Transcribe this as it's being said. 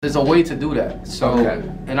There's a way to do that. So, Okay.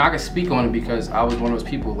 and I can speak on it because I was one of those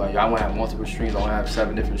people, like, I want to have multiple streams, I want to have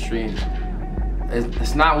 7 different streams.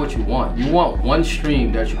 It's not what you want. You want one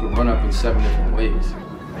stream that you can run up in 7 different ways.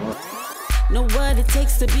 Know what it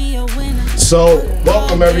takes to be a winner. So,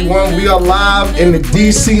 welcome everyone. We are live in the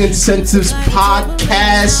DC Incentives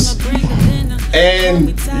podcast.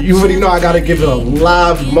 And you already know I gotta give it a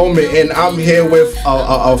live moment. And I'm here with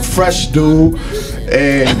a fresh dude.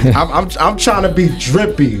 And I'm trying to be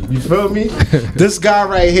drippy. You feel me? This guy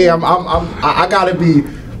right here, I gotta be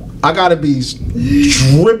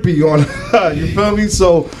drippy on her. You feel me?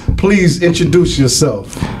 So please introduce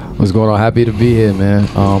yourself. What's going on? Happy to be here, man.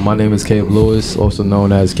 My name is Kaleb Lewis, also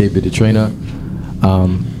known as KB the Trainer.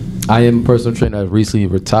 I am a personal trainer that recently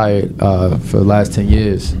retired for the last 10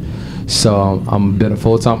 years. So I've been a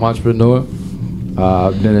full-time entrepreneur.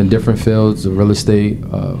 I've been in different fields of real estate,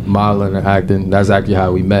 modeling, and acting. That's actually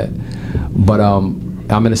how we met. But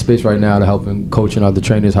I'm in a space right now to helping coaching other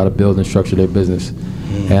trainers how to build and structure their business.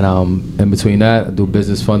 And in between that, I do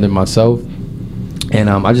business funding myself. And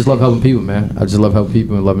I just love helping people, man. I just love helping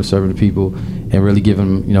people and loving serving the people and really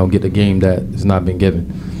giving, get the game that has not been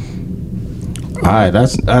given. All right,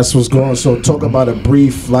 that's what's going on. So talk about a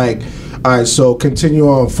brief, all right, so continue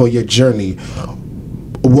on for your journey.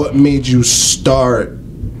 What made you start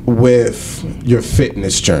with your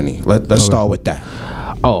fitness journey? Let's start with that.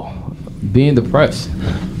 Oh, being depressed.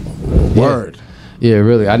 Word. Yeah,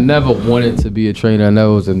 really. I never wanted to be a trainer. I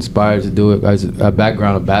never was inspired to do it. I had a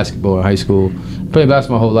background of basketball in high school. Played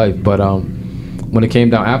basketball my whole life, but when it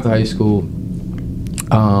came down after high school,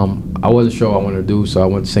 I wasn't sure what I wanted to do, so I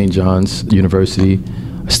went to St. John's University.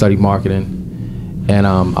 I studied marketing, and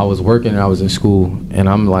I was working and I was in school, and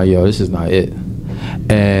I'm like, yo, this is not it.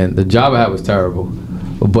 And the job I had was terrible,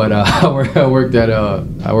 but I worked at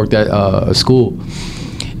a school,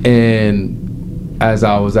 and as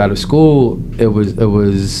I was out of school, it was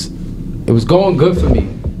going good for me,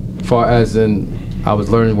 far as in I was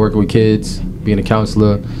learning working with kids, being a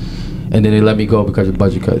counselor, and then they let me go because of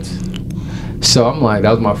budget cuts. So I'm like,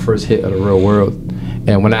 that was my first hit of the real world,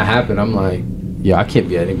 and when that happened, I'm like, yeah, I can't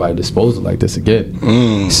be at anybody's disposal like this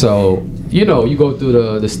again. So, you go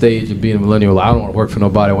through the stage of being a millennial. I don't want to work for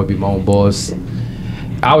nobody. I want to be my own boss.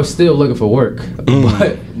 I was still looking for work,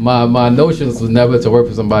 but my notions was never to work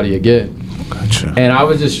for somebody again. Gotcha. And I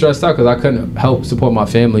was just stressed out because I couldn't help support my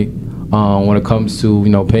family when it comes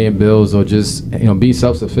to, paying bills or just, being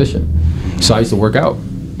self-sufficient. So I used to work out.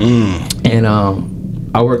 And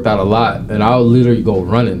I worked out a lot, and I would literally go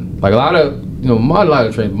running. Like a lot of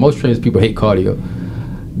trainers, most trainers, people hate cardio.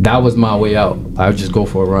 That was my way out. I would just go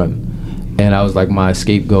for a run. And I was like my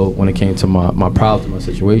scapegoat when it came to my problems, my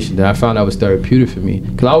situation. Then I found that was therapeutic for me.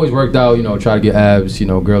 Because I always worked out, try to get abs,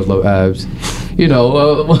 girls love abs.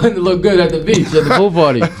 Wanted to look good at the beach, at the pool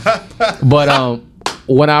party. But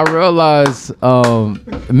when I realized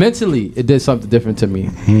mentally, it did something different to me.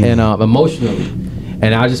 And emotionally.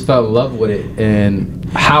 And I just fell in love with it. And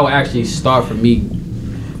how it actually started for me,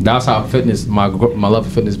 that's how fitness, my love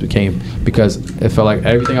for fitness became, because it felt like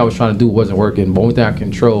everything I was trying to do wasn't working. The only thing I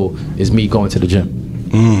control is me going to the gym.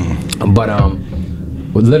 But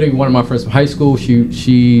with literally one of my friends from high school,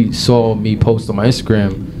 she saw me post on my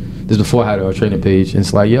Instagram. This is before I had a training page, and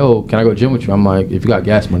it's like, yo, can I go gym with you? I'm like, if you got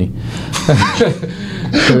gas money.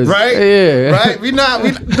 Right? Yeah. Right? We not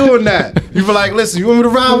doing that. You be like, listen, you want me to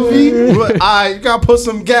ride with me? All right, you gotta put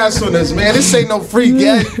some gas on this, man. This ain't no free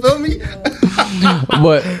gas. You feel me?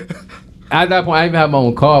 But at that point, I didn't even have my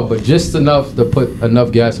own car, but just enough to put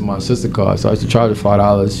enough gas in my sister's car. So I used to charge her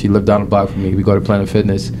 $5. She lived down the block from me. We go to Planet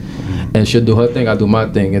Fitness, and she'll do her thing, I do my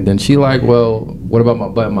thing. And then she like, well, what about my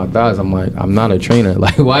butt and my thighs? I'm like, I'm not a trainer.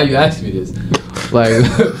 Like, why you asking me this? Like,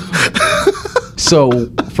 so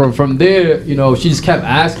from there, she just kept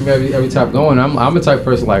asking me every time going. I'm a type of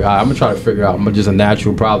person like, I'm gonna try to figure out. I'm just a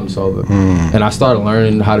natural problem solver. And I started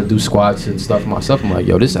learning how to do squats and stuff myself. I'm like,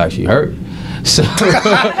 yo, this actually hurt. So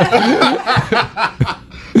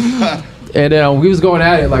and then we was going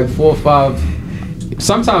at it like 4 or 5,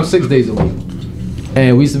 sometimes 6 days a week.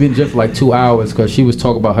 And we used to be in the gym for like 2 hours because she was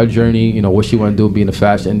talking about her journey, what she wanted to do, be in the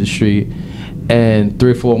fashion industry. And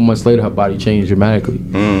 3 or 4 months later, her body changed dramatically.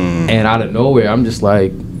 And out of nowhere, I'm just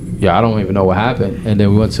like, yeah, I don't even know what happened. And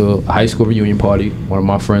then we went to a high school reunion party, one of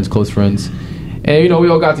my friends, close friends. And, we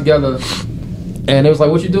all got together. And it was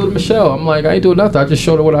like, what you do to Michelle? I'm like, I ain't doing nothing. I just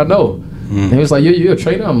showed her what I know. And he was like, you're a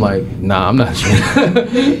trainer? I'm like, nah, I'm not a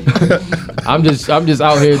trainer. I'm just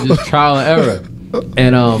out here just trial and error.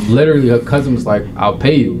 And literally her cousin was like, I'll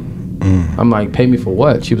pay you. I'm like, pay me for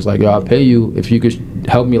what? She was like, yo, I'll pay you if you could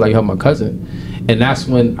help me like help my cousin. And that's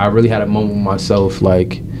when I really had a moment with myself,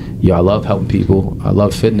 like, yo, I love helping people. I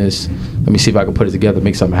love fitness. Let me see if I can put it together,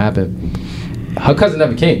 make something happen. Her cousin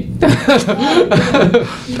never came. But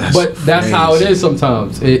that's how it is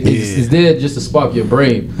sometimes. It's there just to spark your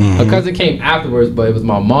brain. Her cousin came afterwards, but it was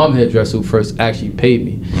my mom hairdresser who first actually paid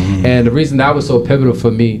me. And the reason that was so pivotal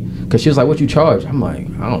for me, because she was like, what you charge? I'm like,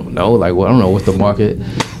 I don't know. Like, well, I don't know what's the market.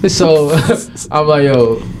 So I'm like,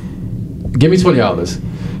 yo, give me $20.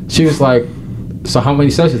 She was like, so how many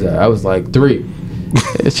sessions are that? I was like, 3.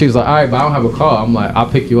 She was like, all right, but I don't have a car. I'm like, I'll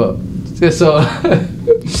pick you up. So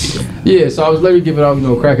yeah, so I was literally giving out,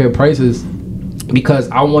 crackhead prices because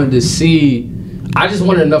I wanted to see. I just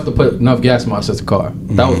wanted enough to put enough gas in my sister's car.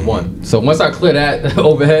 That was one. So once I clear that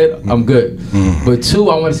overhead, I'm good. But 2,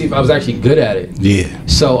 I want to see if I was actually good at it. Yeah.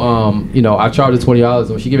 So I charged her $20.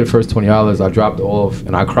 When she gave me the first $20, I dropped it off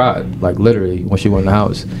and I cried, like literally, when she went in the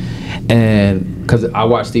house. And because I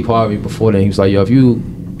watched Steve Harvey before then, he was like, yo, if you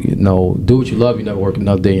do what you love, you never work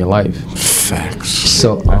another day in your life. Facts.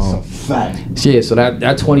 So that's a fact. Yeah, so that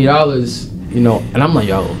 $20, and I'm like,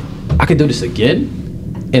 yo, I could do this again.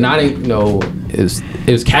 And I didn't it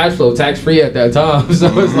was cash flow, tax free at that time. So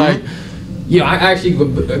it's like, I actually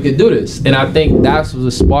could do this. And I think that's what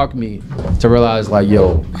sparked me to realize, like,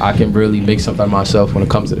 yo, I can really make something of myself when it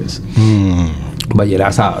comes to this. But yeah,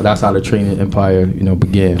 that's how the training empire,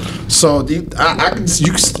 began. So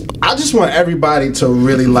I just want everybody to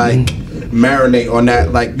really like marinate on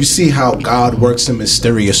that. Like, you see how God works in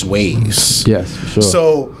mysterious ways. Yes, for sure.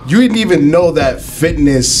 So you didn't even know that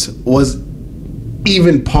fitness was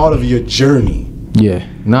even part of your journey. Yeah,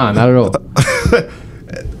 nah, not at all.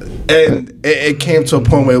 And it came to a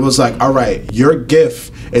point where it was like, all right, your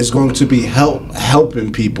gift is going to be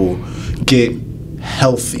helping people get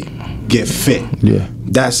healthy, get fit. Yeah.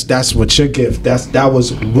 That's what your gift. That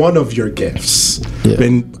was one of your gifts. Yeah.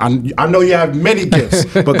 And I know you have many gifts,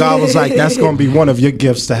 but God was like, that's going to be one of your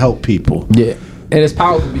gifts to help people. Yeah, and it's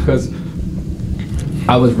powerful because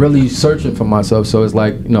I was really searching for myself. So it's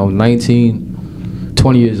like 19,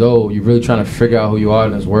 20 years old. You're really trying to figure out who you are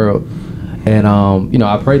in this world. And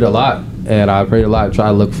I prayed a lot, and tried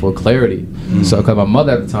to look for clarity. So because my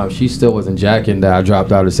mother at the time, she still wasn't jacking that I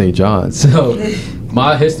dropped out of St. John's. So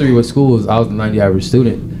my history with school is I was a 90 average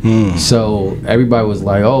student. So everybody was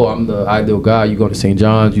like, oh, I'm the ideal guy. You go to St.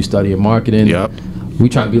 John's, you study in marketing. Yep. We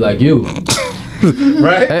trying to be like you.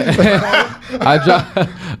 Right? I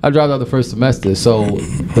dropped out the first semester. So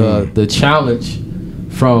the challenge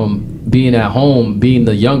from being at home, being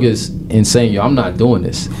the youngest, and saying, yo, I'm not doing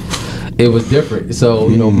this, it was different. So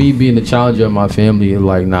me being the challenger of my family,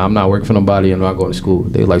 like, nah, I'm not working for nobody, and I'm not going to school.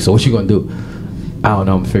 They like, so what you gonna do? I don't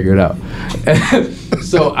know, I'm gonna figure it out.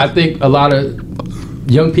 So I think a lot of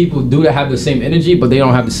young people do have the same energy, but they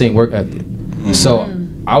don't have the same work ethic. So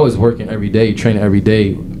I was working every day, training every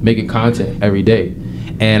day, making content every day.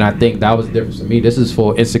 And I think that was the difference for me. This is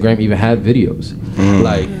for Instagram even had videos.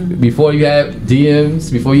 Like, before you had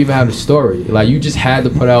DMs, before you even had a story, like, you just had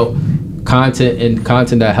to put out content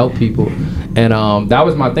that helped people. And that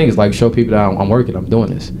was my thing, is like, show people that I'm working, I'm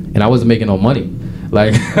doing this. And I wasn't making no money.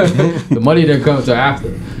 Like, the money didn't come until after.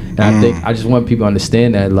 And I think I just want people to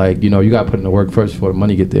understand that, like, you got to put in the work first before the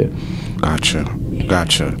money get there. Gotcha.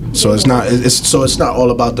 So it's not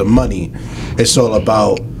all about the money. It's all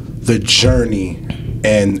about the journey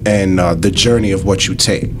and the journey of what you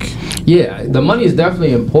take. Yeah, the money is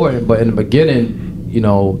definitely important, but in the beginning,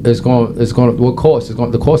 the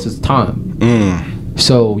cost is time.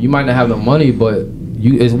 So you might not have the money, but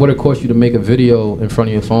it's what it costs you to make a video in front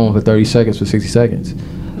of your phone for 30 seconds, for 60 seconds.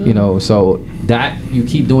 So that you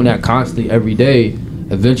keep doing that constantly every day,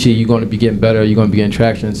 eventually you're going to be getting better, you're going to be getting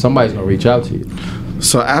traction, somebody's going to reach out to you.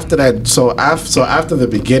 So after that, after the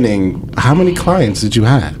beginning, how many clients did you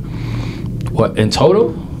have? What, in total?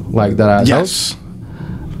 Like that I Yes. helped?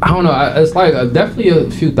 I don't know. It's like definitely a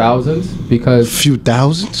few thousands, because... Few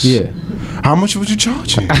thousands? Yeah. How much was you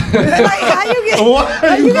charging? Like, how you get? What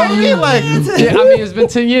are you gonna be like? Yeah, I mean, it's been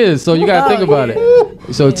 10 years, so you gotta think about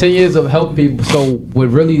it. So 10 years of helping people. So what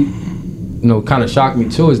really, kind of shocked me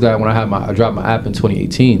too is that when I dropped my app in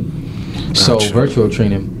 2018. So virtual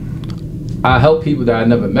training, I helped people that I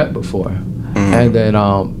never met before. And then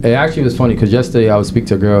it actually was funny because yesterday I was speaking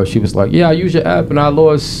to a girl. She was like, yeah, I use your app and I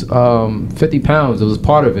lost 50 pounds. It was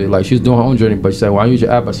part of it. Like, she was doing her own journey, but she said, well, I use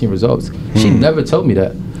your app, I seen results. She never told me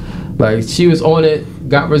that. Like, she was on it,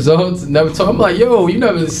 got results, never told. I'm like, yo, you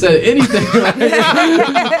never said anything.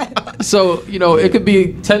 So, it could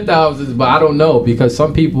be 10,000, but I don't know, because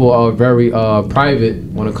some people are very private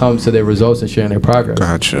when it comes to their results and sharing their progress.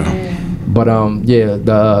 Gotcha. But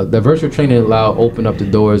the virtual training opened up the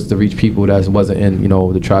doors to reach people that wasn't in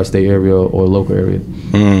the tri-state area or local area.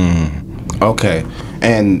 Okay,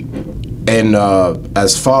 and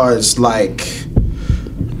as far as like,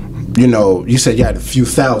 you know, you said you had a few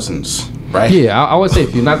thousands, right? Yeah, I would say a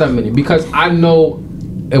few, not that many, because I know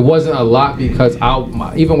it wasn't a lot, because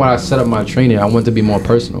even when I set up my training, I wanted to be more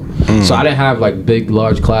personal. So I didn't have like big,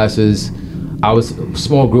 large classes.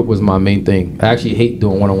 Small group was my main thing. I actually hate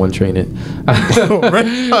doing one-on-one training.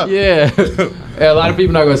 Yeah. A lot of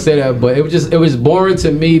people not gonna say that, but it was boring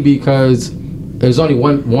to me because there's only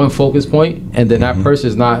one focus point, and then that person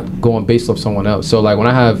is not going based off someone else. So like when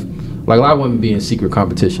I have like a lot of women be in secret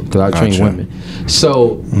competition because I train women.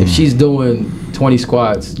 So if she's doing 20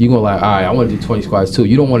 squats, you're gonna like, all right, I want to do 20 squats too.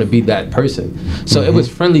 You don't want to be that person. So it was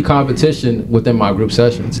friendly competition within my group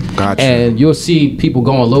sessions. Gotcha. And you'll see people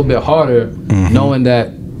going a little bit harder, knowing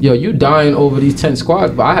that, yo, you dying over these 10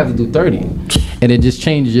 squats, but I have to do 30. And it just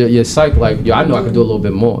changes your psyche. Like, yo, I know I can do a little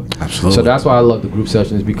bit more. Absolutely. So that's why I love the group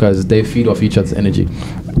sessions, because they feed off each other's energy.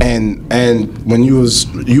 And when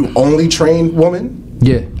you only trained women?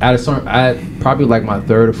 Yeah, at probably like my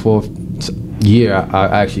third or fourth year, I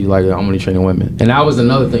actually like I'm only training women, and that was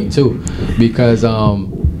another thing too, because I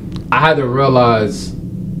had to realize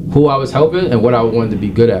who I was helping and what I wanted to be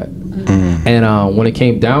good at. And when it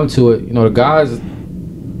came down to it, you know, the guys,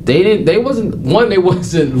 they wasn't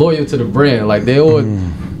loyal to the brand. Like they would,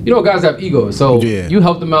 you know, guys have egos, so you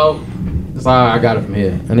help them out. It's like, I got it from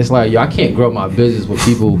here. And it's like, yo, I can't grow my business with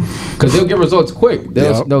people, because they'll get results quick.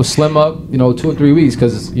 They'll slim up, you know, 2 or 3 weeks,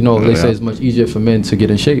 because, you know, they say it's much easier for men to get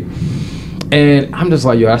in shape. And I'm just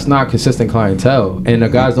like, yo, that's not consistent clientele. And the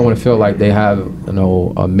guys don't want to feel like they have, you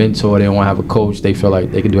know, a mentor. They don't want to have a coach. They feel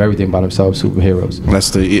like they can do everything by themselves, superheroes.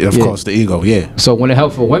 That's of course, the ego, yeah. So when it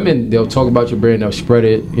helps for women, they'll talk about your brand, they'll spread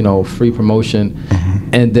it, you know, free promotion.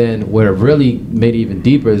 And then what it really made it even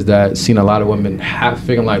deeper is that seeing a lot of women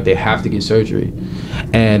feeling like they have to get surgery,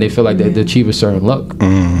 and they feel like they achieve a certain look.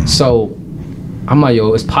 So I'm like,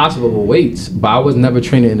 yo, it's possible with weights, but I was never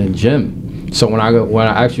training in a gym. So when I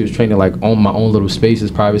actually was training like on my own little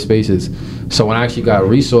spaces, private spaces. So when I actually got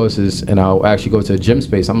resources and I'll actually go to a gym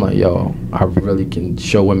space, I'm like, yo, I really can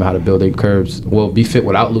show women how to build their curves. Well, be fit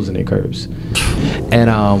without losing their curves. And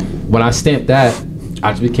when I stamped that,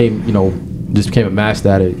 I just became a master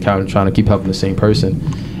at it, kind of trying to keep helping the same person.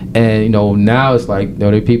 And, you know, now it's like, you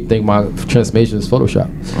know, people think my transformation is Photoshop.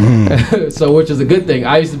 So, which is a good thing.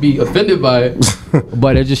 I used to be offended by it,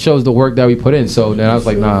 but it just shows the work that we put in. So then I was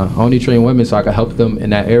like, nah, I only train women so I could help them in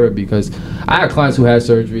that era, because I had clients who had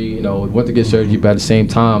surgery, you know, went to get surgery, but at the same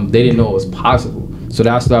time, they didn't know it was possible. So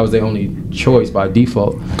that was their only choice by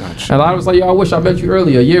default. Gotcha. And I was like, yo, I wish I met you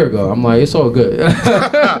earlier, a year ago. I'm like, it's all good.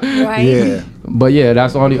 Right. Yeah. But yeah,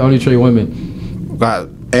 that's only train women.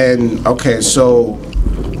 And okay, so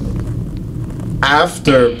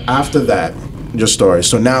after that, your story.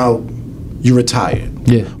 So now you retired.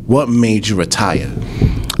 Yeah. What made you retire?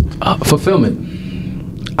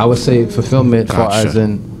 Fulfillment. I would say fulfillment, far as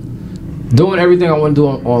in doing everything I want to do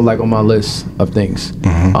on my list of things.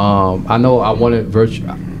 I know I wanted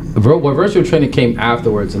virtual training came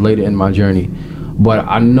afterwards and later in my journey, but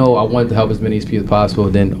I know I wanted to help as many people as possible.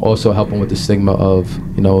 Then also helping with the stigma of,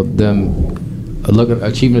 you know, them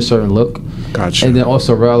achieving a certain look. Gotcha. And then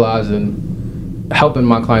also realizing helping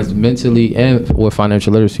my clients mentally and with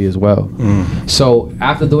financial literacy as well. So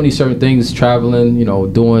after doing these certain things, traveling, you know,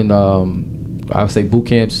 doing I would say boot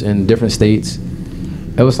camps in different states,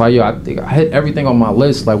 it was like, yo, I think I hit everything on my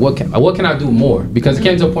list. Like, what can I do more? Because it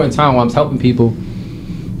came to a point in time where I was helping people,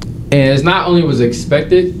 and it's not only was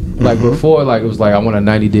expected. Like before, like it was like I want a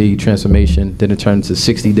 90-day transformation, then it turned to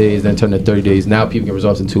 60 days, then it turned to 30 days. Now people get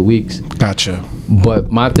results in 2 weeks. Gotcha.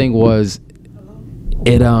 But my thing was,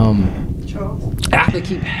 I have to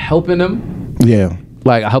keep helping them. Yeah.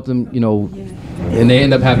 Like I help them, you know, and they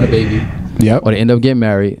end up having a baby. Yep. Or they end up getting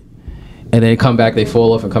married, and then they come back, they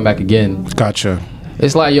fall off and come back again. Gotcha.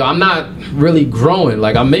 It's like, yo, I'm not really growing.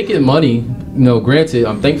 Like I'm making money, you know, granted,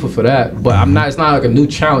 I'm thankful for that, but it's not like a new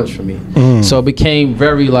challenge for me. So it became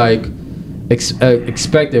very like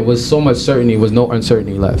expected, was so much certainty, was no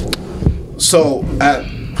uncertainty left. So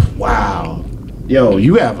wow. Yo,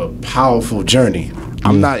 you have a powerful journey.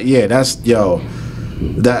 And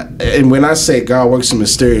when I say God works in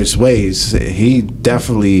mysterious ways, he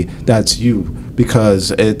definitely, that's you, because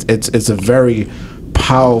it's a very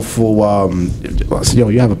powerful,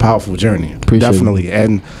 you have a powerful journey. Appreciate definitely it.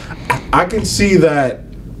 And I can see that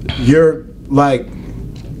you're like,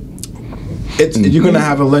 you're gonna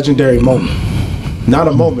have a legendary moment, not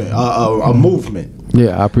a moment, a movement.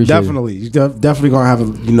 Yeah, I appreciate definitely. You're definitely gonna have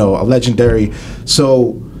a legendary.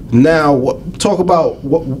 So Now, talk about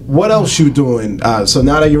what else you doing. So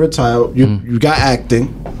now that you're retired, you got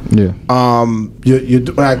acting. Yeah. You're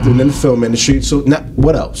doing acting in the film industry. So now,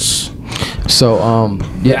 what else? So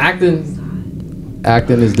yeah, acting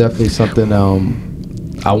is definitely something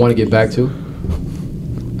I want to get back to.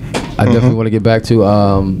 I definitely want to get back to.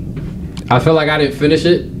 I feel like I didn't finish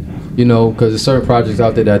it, you know, because there's certain projects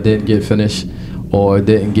out there that didn't get finished or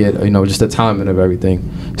didn't get, you know, just the timing of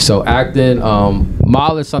everything. So acting,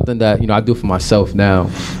 modeling is something that, you know, I do for myself now.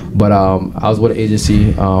 But I was with an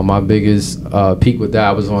agency. My biggest peak with that,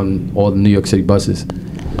 I was on all the New York City buses.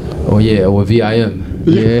 Oh yeah, or VIM.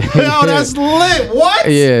 Yeah. Yo, that's lit. What?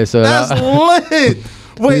 Yeah, so that's lit.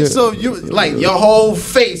 Wait, so you like your whole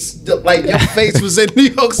face, like your face was in New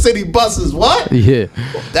York City buses? What? Yeah,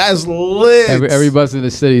 that's lit. Every bus in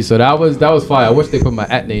the city. So that was fire. I wish they put my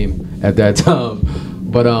name at that time,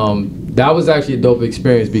 but that was actually a dope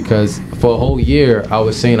experience because for a whole year I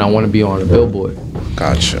was saying I want to be on a billboard.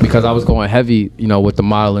 Gotcha. Because I was going heavy, you know, with the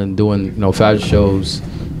modeling, doing, you know, fashion shows.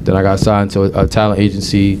 Then I got signed to a talent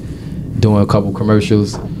agency, doing a couple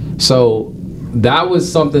commercials. So that was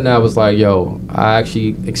something that was like, yo, I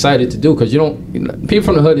actually excited to do because people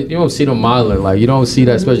from the hood, you don't see them modeling. Like, you don't see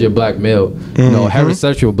that, especially a black male, you know,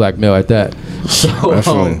 heterosexual black male at that. So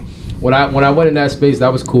when I went in that space,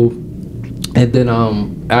 that was cool. And then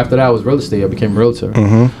after that, I was real estate. I became a realtor.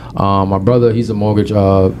 My brother, he's a mortgage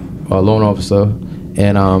loan officer.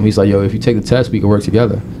 And he's like, yo, if you take the test, we can work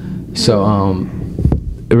together. So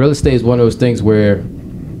real estate is one of those things where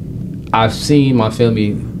I've seen my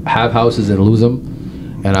family have houses and lose them.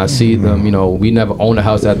 And I see them, you know, we never owned a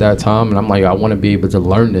house at that time. And I'm like, I want to be able to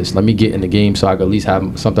learn this. Let me get in the game so I can at least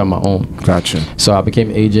have something on my own. Gotcha. So I became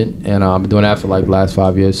an agent, and I've been doing that for like the last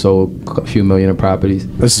 5 years. So a few million in properties.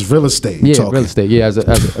 This is real estate. Yeah, real estate. Yeah, as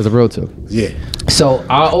a realtor. Yeah. So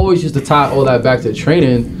I always used to tie all that back to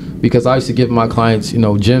training because I used to give my clients, you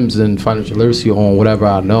know, gems and financial literacy on whatever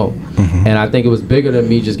I know. And I think it was bigger than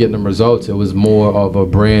me just getting them results. It was more of a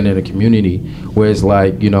brand and a community where it's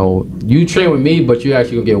like, you know, you train with me, but you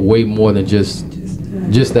actually gonna get way more than just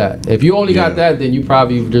that. If you only got that, then you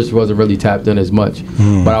probably just wasn't really tapped in as much.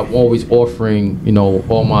 But I'm always offering, you know,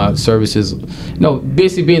 all my services, you know,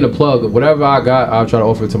 basically being a plug of whatever I got, I'll try to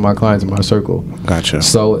offer it to my clients in my circle. Gotcha.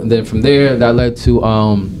 So then from there, that led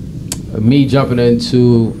to me jumping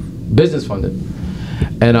into business funding.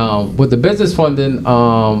 And with the business funding,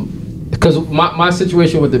 because my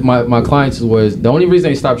situation with my clients was the only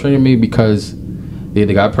reason they stopped training me because they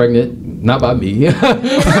either got pregnant, not by me,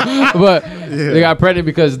 but they got pregnant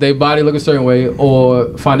because their body looked a certain way,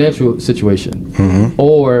 or financial situation,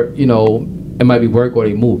 or, you know, it might be work or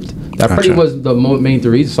they moved. That pretty was the main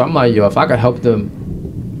three reasons. So I'm like, yo, if I could help them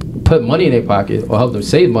put money in their pocket or help them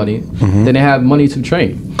save money, then they have money to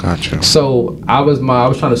train. Gotcha. So I was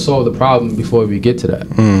trying to solve the problem before we get to that.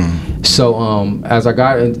 So as I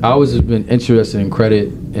got in, I always been interested in credit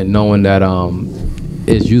and knowing that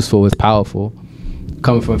it's useful, it's powerful.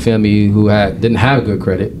 Coming from a family who didn't have good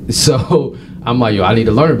credit, so I'm like, yo, I need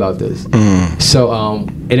to learn about this. So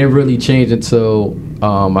it didn't really change until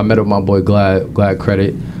I met up with my boy Glad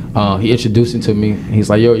Credit. He introduced him to me. He's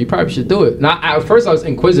like, yo, you probably should do it. Now, at first I was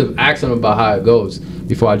inquisitive, asking him about how it goes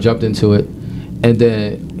before I jumped into it. And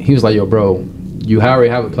then he was like, yo, bro, you already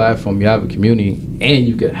have a platform, you have a community, and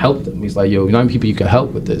you can help them. He's like, yo, you know how many people you can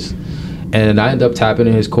help with this? And I ended up tapping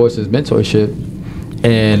in his courses, mentorship.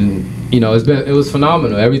 And, you know, it was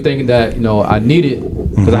phenomenal. Everything that, you know, I needed,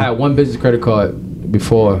 because I had one business credit card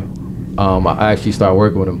before I actually started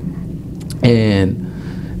working with him.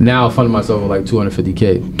 And now I funded myself with like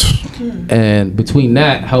 $250K. And between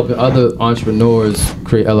that, helping other entrepreneurs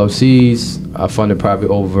create LLCs, I funded probably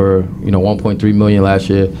over, you know, 1.3 million last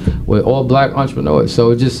year with all black entrepreneurs. So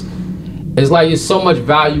it's like it's so much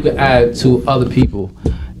value you can add to other people.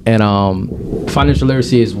 And financial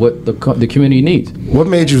literacy is what the community needs. What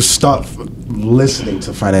made you start listening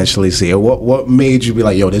to financial literacy? Or what made you be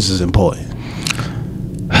like, yo, this is important?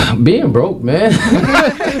 Being broke, man.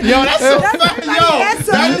 Yo, that's a fact. Yo,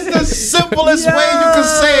 that is the simplest way you can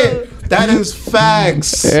say it. That is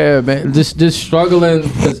facts. Yeah, man. Just struggling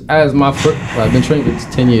because I've been training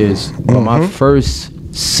for 10 years, but my first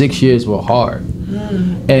 6 years were hard,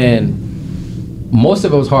 and most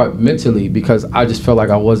of it was hard mentally because I just felt like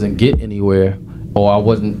I wasn't getting anywhere, or I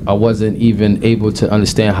wasn't even able to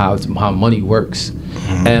understand how money works,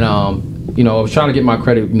 and you know, I was trying to get my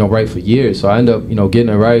credit, you know, right for years. So I ended up, you know,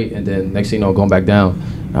 getting it right, and then next thing you know, going back down.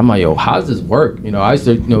 I'm like, yo, how does this work? You know, I used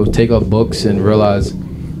to, you know, take up books and realize,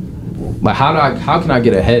 like, how can I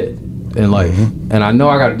get ahead in life? And I know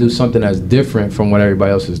I got to do something that's different from what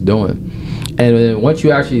everybody else is doing. And then once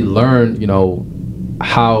you actually learn, you know,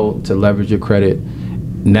 how to leverage your credit.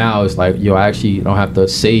 Now it's like, yo, I actually don't have to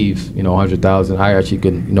save, you know, 100,000. I actually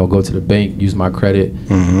can, you know, go to the bank, use my credit,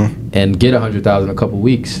 and get 100,000 in a couple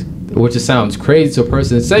weeks. Which just sounds crazy to a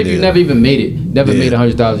person. Say if you never even made it, never made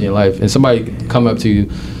 100,000 in your life, and somebody come up to you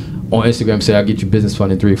on Instagram and say, "I'll get you business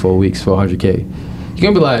fund in 3 or 4 weeks for 100K."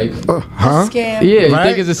 You're gonna be like, huh? Scam. Yeah, you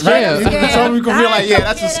think it's a scam. Right? Some people be like, yeah,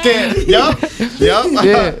 that's a scam. Yup.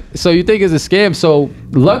 Yeah. So you think it's a scam. So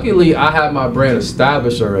luckily, I have my brand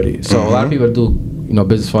established already. So a lot of people that do, you know,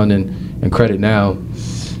 business funding and credit now,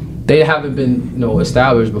 they haven't been, you know,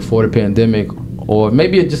 established before the pandemic, or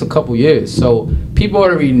maybe just a couple years. So people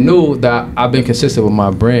already knew that I've been consistent with my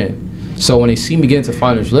brand. So when they see me get into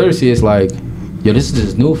financial literacy, it's like, yo, this is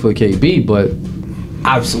just new for KB, but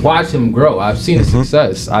I've watched him grow. I've seen his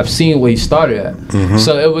success. I've seen where he started at.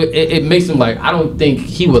 So it makes him like, I don't think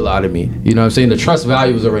he would lie to me. You know what I'm saying? The trust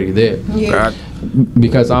value was already there. Yeah.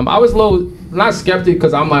 Because I was a little, not skeptic,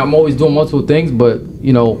 because I'm always doing multiple things, but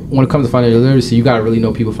you know, when it comes to financial literacy, you gotta really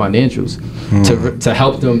know people's financials to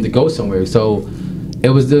help them to go somewhere. So it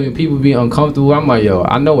was the people being uncomfortable. I'm like, yo,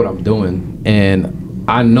 I know what I'm doing, and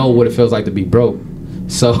I know what it feels like to be broke.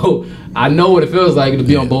 So I know what it feels like to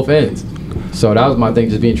be on both ends. So that was my thing,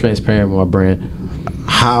 just being transparent with my brand.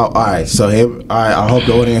 All right. So I hope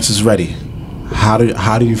the audience is ready. How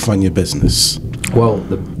do you fund your business? Well,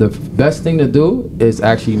 the best thing to do is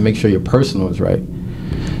actually make sure your personal is right.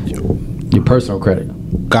 Your personal credit.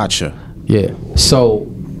 Gotcha. Yeah. So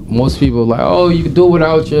most people are like, oh, you can do it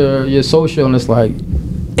without your social, and it's like,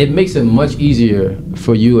 it makes it much easier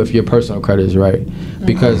for you if your personal credit is right.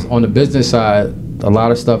 Because on the business side, a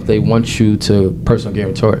lot of stuff they want you to personal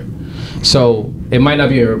guarantor. So it might not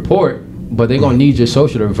be a report, but they're gonna need your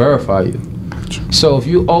social to verify you. So if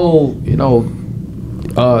you owe, you know,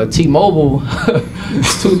 T-Mobile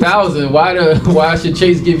 2,000, why should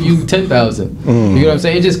Chase give you 10,000? You know what I'm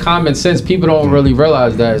saying? It's just common sense. People don't really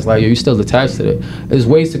realize that. It's like, you're still attached to it. There's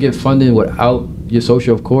ways to get funding without your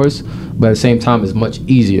social, of course, but at the same time, it's much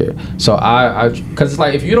easier. So because it's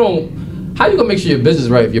like, if you don't, how you gonna make sure your business is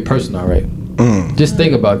right if your personal not right? Just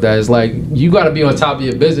think about that. It's like, you got to be on top of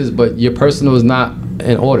your business, but your personal is not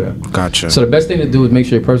in order. Gotcha. So the best thing to do is make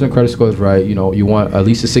sure your personal credit score is right. You know, you want at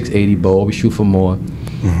least a 680, but always shoot for more.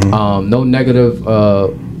 No negative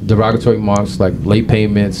derogatory marks like late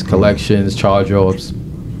payments, collections, charge-offs,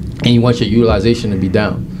 and you want your utilization to be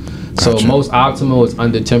down. Gotcha. So most optimal is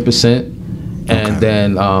under 10%, and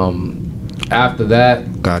then after that,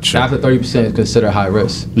 after 30% is considered high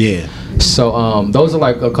risk. Yeah. So those are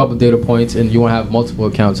like a couple data points, and you want to have multiple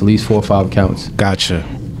accounts, at least 4 or 5 accounts. Gotcha.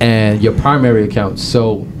 And your primary accounts.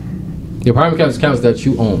 So your primary accounts accounts that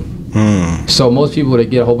you own. So most people, they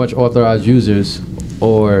get a whole bunch of authorized users,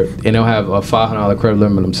 and they'll have a $500 credit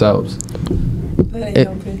limit themselves.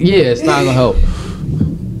 Yeah, it's not gonna help.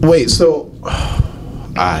 Wait, so,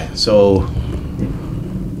 alright, so,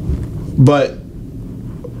 but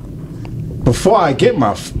before I get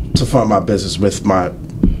to fund my business with my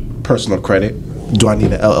personal credit, do I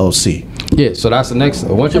need an LLC? Yeah, so that's the next.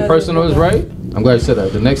 Once your personal is right, I'm glad you said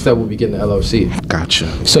that. The next step will be getting the LLC. Gotcha.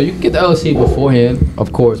 So you can get the LLC beforehand,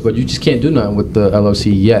 of course, but you just can't do nothing with the LLC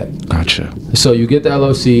yet. Gotcha. So you get the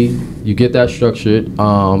LLC, you get that structured.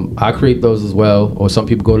 I create those as well, or some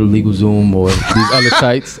people go to LegalZoom or these other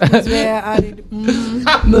sites. That's where I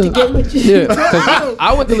need to get with you. Yeah, because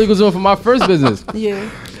I went to LegalZoom for my first business. Yeah.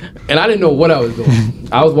 And I didn't know what I was doing.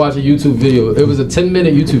 I was watching a YouTube video. It was a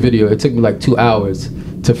 10-minute YouTube video. It took me like 2 hours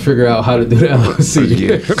to figure out how to do the LLC.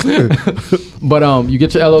 But you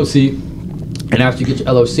get your LLC, and after you get your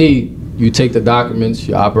LLC, you take the documents,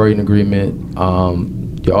 your operating agreement,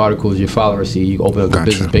 your articles, your filing receipt, you open up a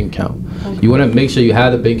business bank account. Okay. You want to make sure you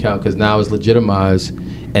have the bank account, because now it's legitimized,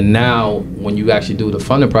 and now when you actually do the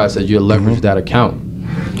funding process, you leverage that account.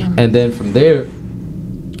 And then from there,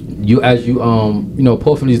 as you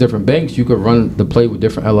pull from these different banks, you could run the play with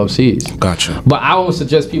different LLCs. Gotcha. But I won't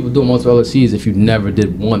suggest people do multiple LLCs if you never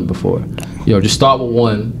did one before. You know, just start with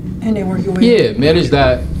one. And then work your way. Yeah, manage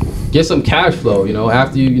that. Get some cash flow. You know,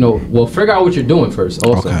 after figure out what you're doing first.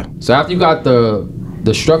 Also, okay. So after you got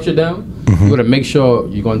the structure down, you want to make sure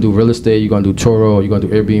you're gonna do real estate. You're gonna do Turo. You're gonna do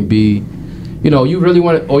Airbnb. You know, you really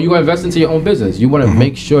want to, or you want to invest into your own business. You want to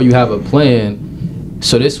make sure you have a plan.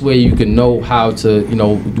 So this way you can know how to,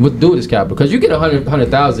 what to do with this capital. Because you get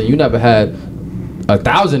 100,000, you never had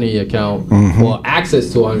 1,000 in your account or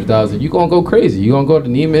access to 100,000. You're going to go crazy. You're going to go to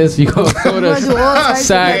Neiman's. You're going to go to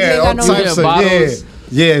Saks, bottles.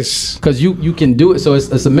 Yes. Because you can do it. So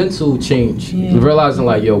it's a mental change. Yeah. Realizing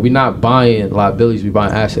like, we're not buying liabilities, we're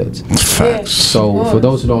buying assets. Facts. So for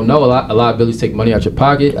those who don't know, a lot of liabilities take money out your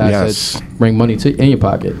pocket. Assets bring money in your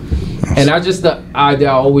pocket. And that's just the idea.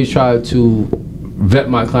 I always try to vet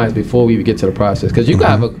my clients before we even get to the process, because you can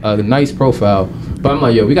have a nice profile, but I'm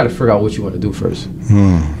like, yo, we got to figure out what you want to do first.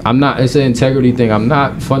 I'm not. It's an integrity thing. I'm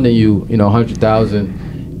not funding you,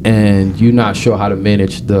 100,000, and you're not sure how to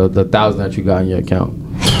manage the 1,000 that you got in your account.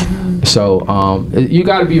 So you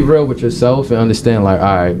got to be real with yourself and understand, like,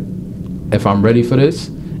 all right, if I'm ready for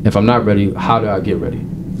this, if I'm not ready, how do I get ready?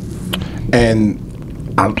 And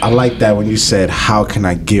I like that when you said, how can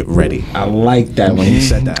I get ready? I like that when you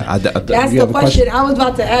said that. That's the question I was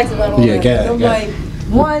about to ask about all that. I'm like,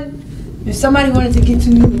 one, if somebody wanted to get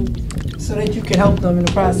to you so that you can help them in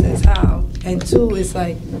the process, how? And two, it's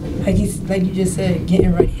like you just said,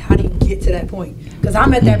 getting ready. How do you get to that point? Because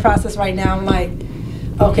I'm at that process right now. I'm like,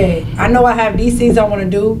 okay, I know I have these things I want to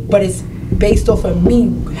do, but it's based off of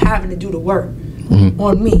me having to do the work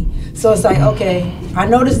on me. So it's like, okay, I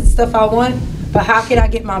know this is the stuff I want, but how can I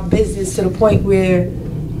get my business to the point where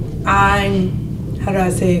where I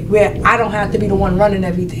don't have to be the one running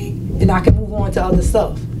everything, and I can move on to other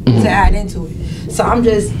stuff to add into it. So I'm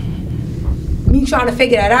just, me trying to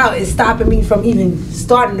figure that out is stopping me from even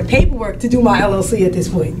starting the paperwork to do my LLC at this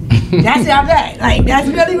point. That's where I'm at. Like, that's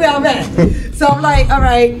really where I'm at. So I'm like, all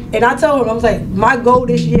right. And I told him, I was like, my goal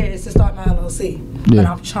this year is to start my LLC. But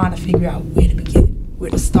I'm trying to figure out where to begin,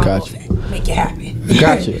 where to start off at, make it happen.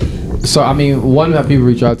 Gotcha. So, I mean, one that people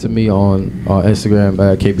reach out to me on Instagram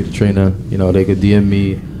at KB the Trainer, they could DM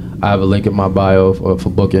me. I have a link in my bio for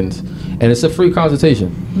bookings. And it's a free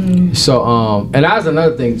consultation. So, and that's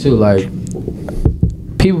another thing too, like,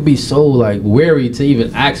 people be so like wary to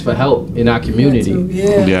even ask for help in our community.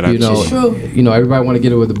 Yeah, that's true. Everybody want to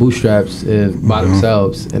get it with the bootstraps and by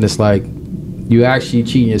themselves, and it's like you actually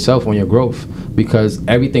cheating yourself on your growth, because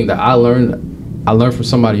everything that I learned from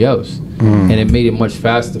somebody else, and it made it much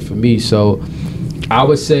faster for me. So I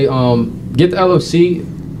would say get the LLC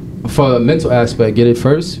for the mental aspect. Get it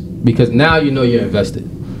first, because now you're invested.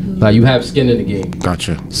 Like, you have skin in the game.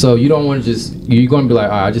 Gotcha. So you don't want to you're going to be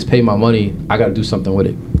like, all right, I just paid my money, I got to do something with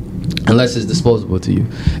it. Unless it's disposable to you.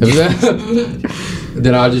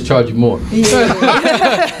 Then I'll just charge you more.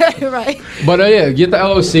 Right. But get the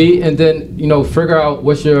LLC, and then, figure out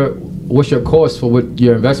what's your cost for what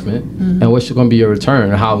your investment, and what's going to be your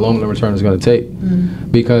return, and how long the return is going to take.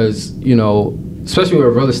 Because, especially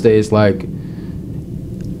with real estate, it's like,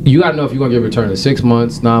 you got to know if you're going to get a return in 6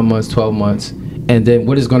 months, 9 months, 12 months. And then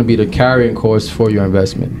what is going to be the carrying cost for your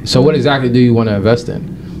investment? So what exactly do you want to invest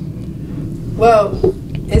in? Well,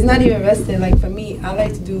 it's not even investing. Like, for me, I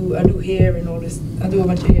do hair and all this. I do a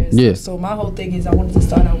bunch of hair and stuff. So my whole thing is I wanted to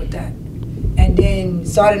start out with that. And then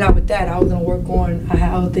starting out with that, I was going to work on, I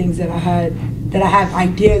had other things that I have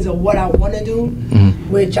ideas of what I want to do,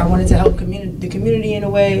 which I wanted to help the community in a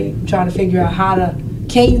way. I'm trying to figure out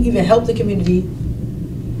can you even help the community?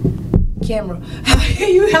 How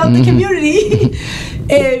can you help the community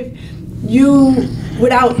if you,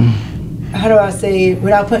 without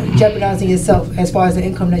jeopardizing yourself as far as the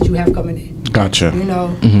income that you have coming in? Gotcha. And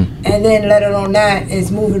then let alone that is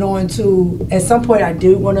moving on to, at some point I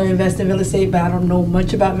do want to invest in real estate, but I don't know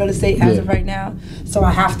much about real estate as of right now, so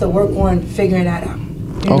I have to work on figuring that out.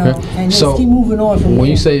 And just keep moving on from there. When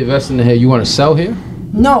you say invest in the hair, you want to sell here?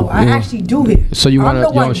 No, I actually do here. So you want to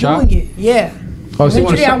shop? Doing it. Yeah.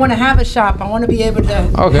 Eventually, I want to have a shop. I want to be able to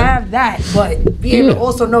have that, but be able to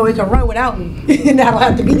also know it can run without me, and I don't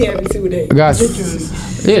have to be there every single day. Gotcha.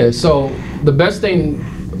 Yeah. So the best thing,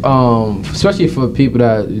 especially for people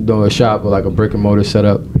that do a shop or like a brick and mortar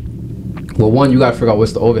setup, well, one, you got to figure out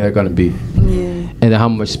what's the overhead going to be, and then how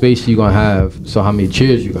much space you're going to have. So how many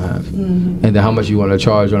chairs you going to have, and then how much you want to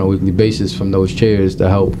charge on a weekly basis from those chairs to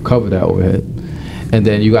help cover that overhead. And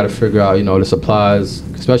then you got to figure out, the supplies,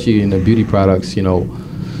 especially in the beauty products,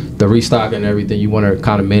 the restock and everything. You want to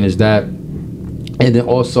kind of manage that. And then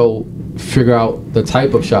also figure out the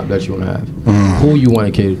type of shop that you want to have, who you want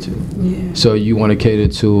to cater to. So you want to cater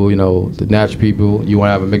to, the natural people. You want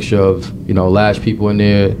to have a mixture of, lash people in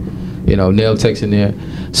there, nail techs in there.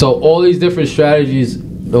 So all these different strategies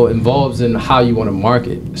involves in how you want to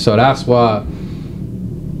market. So that's why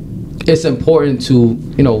it's important to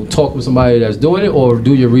talk with somebody that's doing it, or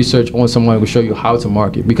do your research on someone who will show you how to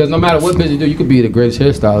market. Because no matter what business you do, you could be the greatest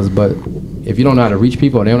hairstylist, but if you don't know how to reach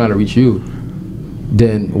people and they don't know how to reach you,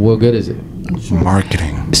 then what good is it?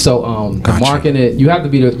 Marketing. So marketing, you have to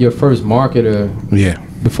be your first marketer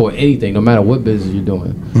before anything, no matter what business you're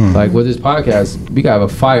doing. Like with this podcast, we got a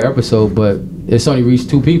fire episode, but it's only reached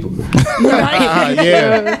 2 people. Then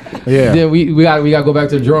we got to go back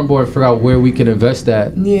to the drawing board and figure out where we can invest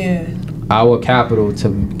that. our capital to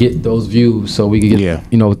get those views so we can get,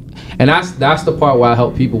 you know, and that's the part where I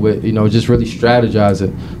help people with, you know, just really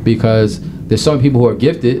strategizing, because there's some people who are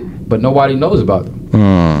gifted, but nobody knows about them.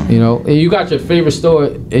 You know, and you got your favorite store,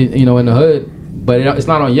 you know, in the hood, but it's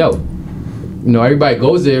not on Yelp. You know, everybody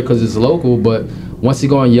goes there because it's local, but once you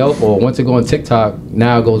go on Yelp or once you go on TikTok,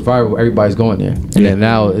 now it goes viral. Everybody's going there, and then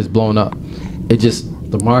now it's blown up. It's just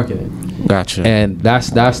the marketing. Gotcha. And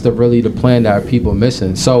that's really the plan that people are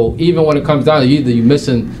missing. So even when it comes down to either you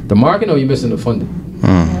missing the marketing or you missing the funding.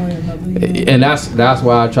 And that's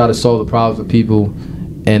why I try to solve the problems with people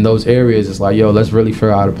in those areas. It's like, yo, let's really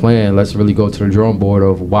figure out a plan. Let's really go to the drawing board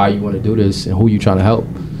of why you want to do this and who you trying to help.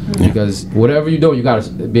 Because whatever you're doing, you got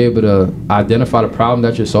to be able to identify the problem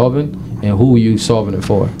that you're solving and who you solving it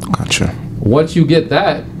for. Gotcha. Once you get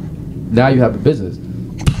that, now you have a business.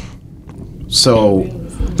 So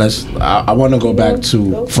I want to go back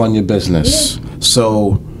to fund your business.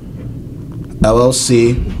 So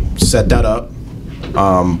LLC, set that up.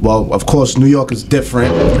 Well, of course, New York is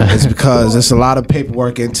different. It's because there's a lot of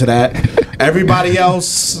paperwork into that. Everybody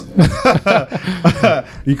else,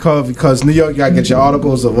 because New York, you gotta get your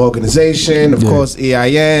articles of organization, of course,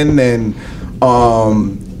 EIN, and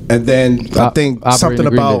then I think something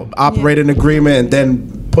about operating agreement, and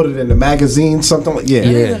then put it in the magazine, something like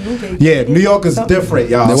New York is different,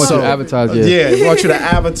 y'all. They want you to advertise it. Yeah, they want you to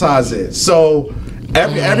advertise it. So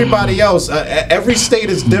everybody else, every state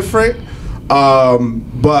is different.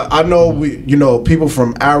 But I know people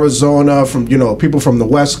from Arizona, people from the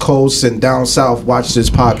West Coast and down south watch this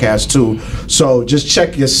podcast too. So just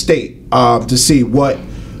check your state to see what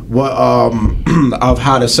of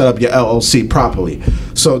how to set up your LLC properly.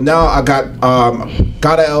 So now I got an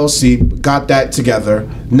LLC, got that together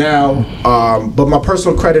now. But my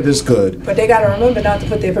personal credit is good. But they gotta remember not to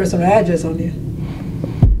put their personal address on there.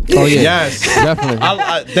 Oh yeah, yes, definitely.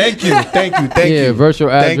 Thank you. Yeah,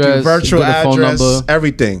 virtual address, virtual address, phone number,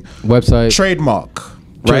 everything. Website, trademark,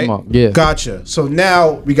 right? Trademark, yeah. Gotcha. So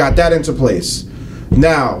now we got that into place.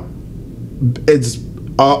 Now,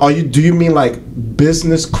 do you mean like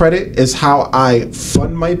business credit is how I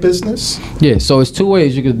fund my business? Yeah. So it's two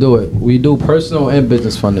ways you can do it. We do personal and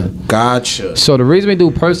business funding. Gotcha. So the reason we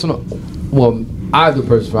do personal, well, I do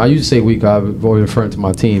personal. I usually say we. I'm always referring to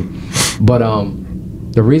my team, but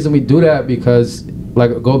the reason we do that because,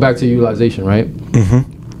 like, go back to utilization, right? Mm-hmm.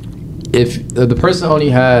 If the person only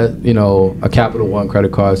had, a Capital One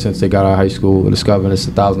credit card since they got out of high school, discovering it's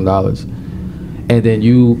 $1,000, and then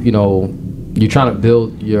you're trying to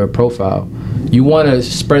build your profile, you want to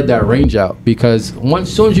spread that range out, because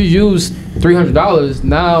as soon as you use $300,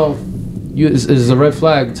 now is a red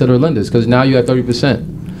flag to the lenders, because now you have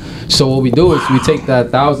 30%. So what we do is we take that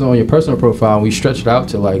 $1,000 on your personal profile and we stretch it out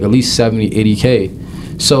to like at least 70, 80K.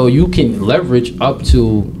 So you can leverage up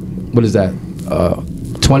to, what is that,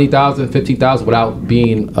 20,000, 15,000 without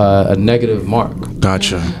being a negative mark.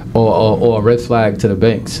 Gotcha. Or a red flag to the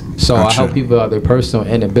banks. So Gotcha. I help people out their personal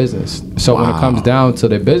and their business. So when it comes down to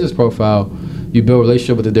their business profile, you build a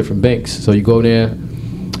relationship with the different banks. So you go there,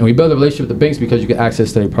 and we build a relationship with the banks because you get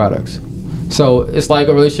access to their products. So it's like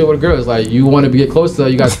a relationship with a girl. It's like you want to get close to her,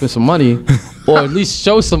 you got to spend some money, or at least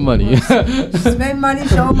show some money. Spend money,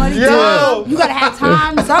 show money. Yo. You got to have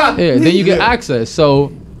time, something. Yeah, then you get access.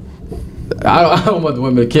 So I don't want the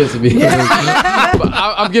women to kiss me. But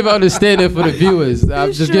I'm giving understanding for the viewers.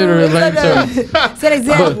 I'm just giving her a lame term. Set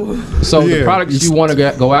example. So the products you want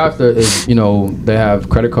to go after is, they have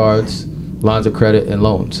credit cards, lines of credit, and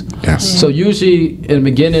loans. Yes. So usually in the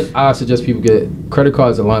beginning, I suggest people get credit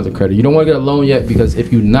cards and lines of credit. You don't want to get a loan yet, because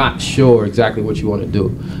if you're not sure exactly what you want to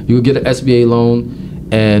do, you will get an SBA loan,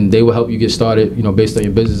 and they will help you get started, based on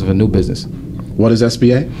your business of a new business. What is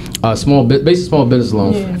SBA? Small business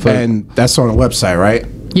loan. Yeah. And that's on a website, right?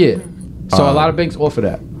 Yeah. So a lot of banks offer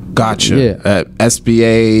that. Gotcha. Yeah. At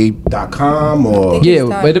SBA.com or? Yeah,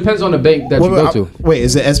 but it depends on the bank that you go to. Wait,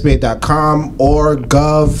 is it SBA.com or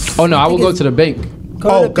Gov? Oh no, I will go to the bank.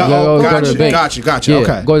 Go to the bank. Gotcha. Yeah,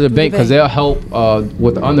 Okay. go to the bank because they'll help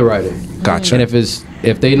with the underwriting. Gotcha. And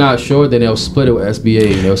if they're not sure, then they'll split it with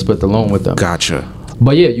SBA and they'll split the loan with them. Gotcha.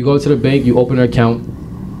 But yeah, you go to the bank, you open an account,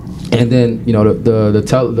 and then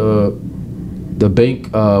the bank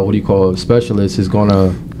specialist is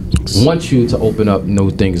gonna want you to open up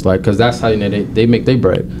new things, like, because that's how they make their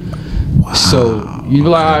bread. Wow. So you be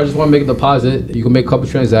like, I just want to make a deposit. You can make a couple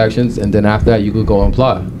transactions, and then after that, you could go and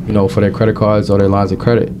apply, for their credit cards or their lines of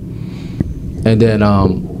credit. And then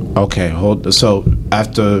okay, so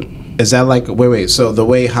after, is that like, wait, so the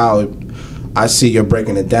way how I see you're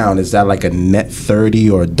breaking it down, is that like a net 30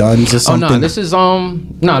 or duns or something? Oh no, this is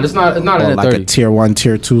it's not a net like 30. A tier 1,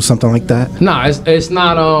 tier 2, something like that? No, it's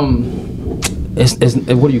not it's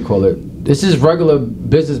what do you call it? This is regular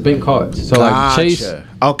business bank cards. So like Chase.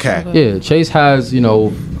 Okay. Yeah, Chase has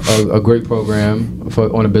a great program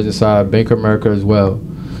on the business side. Bank of America as well.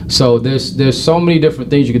 So there's so many different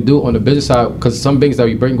things you can do on the business side, because some banks that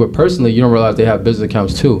we bring with personally, you don't realize they have business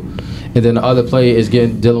accounts too. And then the other play is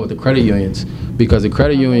dealing with the credit unions, because the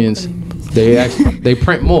credit unions they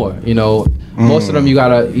print more. Most of them you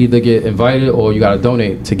gotta either get invited or you gotta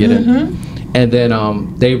donate to get in. And then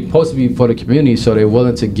they're supposed to be for the community, so they're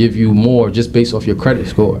willing to give you more just based off your credit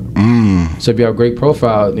score. So if you have a great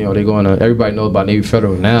profile, they go on. Everybody knows about Navy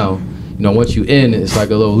Federal now. Once you in, it's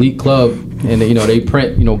like a little elite club, and they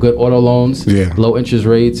print good auto loans, low interest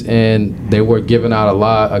rates, and they were giving out a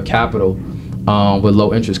lot of capital with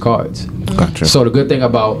low interest cards. Gotcha. So the good thing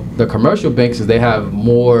about the commercial banks is they have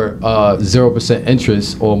more 0%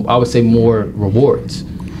 interest, or I would say more rewards.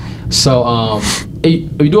 So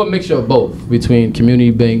we do a mixture of both between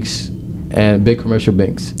community banks and big commercial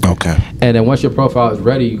banks. Okay. And then once your profile is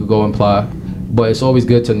ready, you can go and apply. But it's always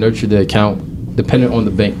good to nurture the account depending on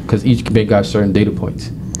the bank, because each bank got certain data points.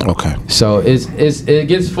 Okay. So it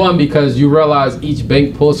gets fun because you realize each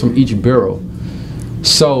bank pulls from each bureau.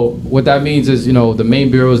 So what that means is, the main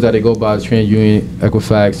bureaus that they go by is TransUnion,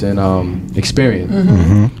 Equifax, and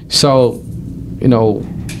Experian. So,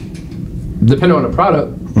 depending on the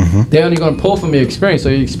product, they're only going to pull from your Experian. So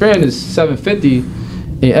your Experian is 750,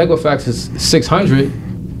 and your Equifax is 600.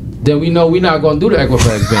 Then we know we're not going to do the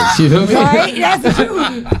Equifax banks. You know what I mean? Right, that's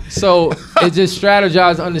true. So it just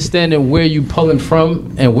strategize understanding where you pulling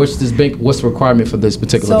from and what's the requirement for this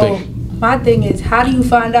particular bank. My thing is, how do you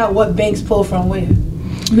find out what banks pull from where?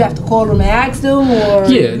 You have to call them and ask them, or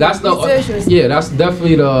that's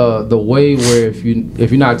definitely the way where if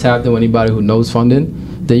you're not tapped in with anybody who knows funding,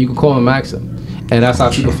 then you can call them and ask them, and that's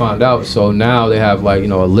how people find out. So now they have a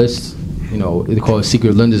list, they call it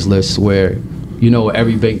secret lenders list, where where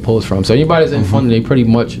every bank pulls from. So anybody that's in funding, they pretty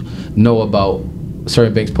much know about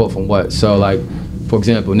certain banks pull from what. So like, for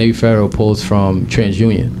example, Navy Federal pulls from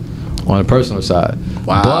TransUnion on the personal side.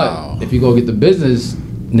 Wow. But if you go get the business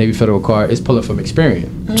Navy Federal card, it's pulling from Experian.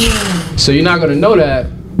 So you're not going to know that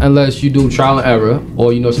unless you do trial and error,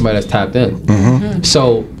 or somebody that's tapped in.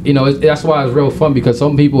 So that's why it's real fun, because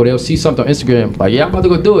some people, they'll see something on Instagram like, yeah, I'm about to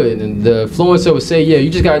go do it, and the influencer will say, yeah, you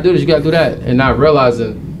just got to do this, you got to do that, and not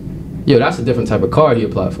realizing, that's a different type of card he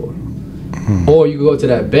applied for. Or you go to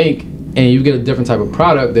that bank and you get a different type of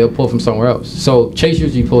product, they'll pull from somewhere else. So Chase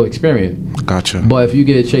usually pull Experian. Gotcha. But if you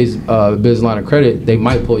get a Chase business line of credit, they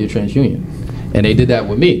might pull your TransUnion. And they did that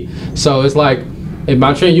with me. So it's like, if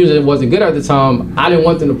my TransUnion wasn't good at the time, I didn't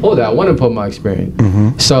want them to pull that. I wanted to pull my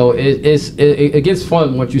Experian. So it gets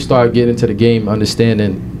fun once you start getting into the game,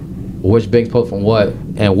 understanding which banks pull from what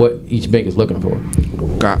and what each bank is looking for.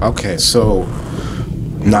 Okay, so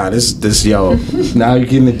this yo, now you're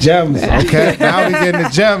getting the gems. Okay, now we're getting the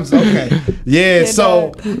gems. Okay, yeah.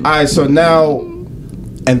 So all right, so now,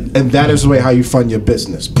 and that is the way how you fund your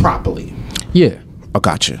business properly. Yeah. I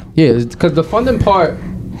gotcha. Yeah, because the funding part,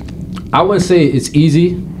 I wouldn't say it's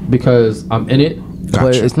easy because I'm in it,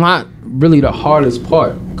 but it's not really the hardest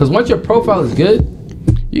part. Because once your profile is good,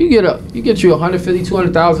 you get you 150,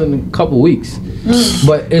 200,000 in a couple weeks.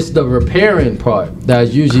 But it's the repairing part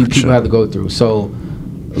that usually people have to go through. So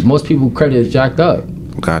most people credit is jacked up.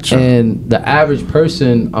 Gotcha. And the average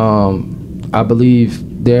person, I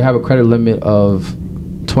believe they have a credit limit of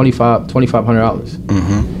 $2,500.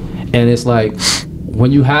 And it's like,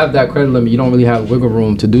 when you have that credit limit, you don't really have wiggle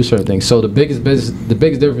room to do certain things. So the biggest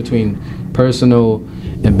difference between personal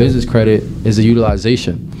and business credit is the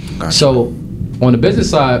utilization. Gotcha. So on the business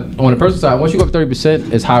side, on the personal side, once you go up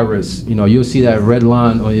 30%, it's high risk. You'll see that red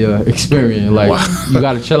line on your Experian, like you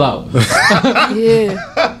gotta chill out.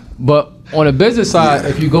 Yeah. But on the business side,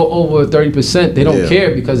 if you go over 30%, they don't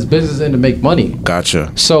care, because business is in to make money.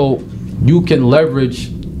 Gotcha. So you can leverage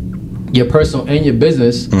your personal and your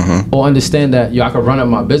business, or understand that I can run up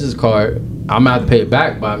my business card, I'm gonna have to pay it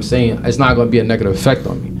back, but I'm saying it's not gonna be a negative effect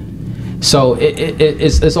on me. So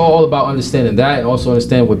it's all about understanding that, and also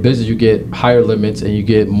understand with business you get higher limits and you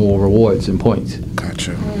get more rewards and points.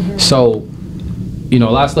 Gotcha. So, a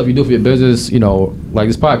lot of stuff you do for your business, like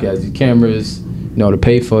this podcast, these cameras, to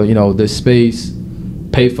pay for, this space,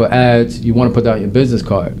 pay for ads, you want to put that on your business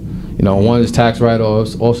card. One is tax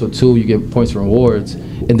write-offs, also two, you get points and rewards,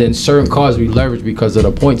 and then certain cards we leverage because of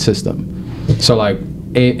the point system. So like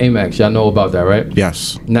Amex, y'all know about that, right?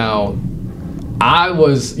 Yes. Now, I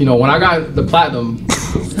was, when I got the platinum,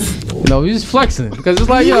 we just flexing, because it's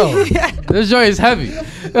like, yo, this joint is heavy.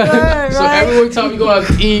 So every time you go out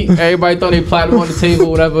to eat, everybody throw their platinum on the table,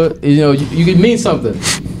 whatever, you can mean something.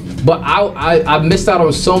 But I missed out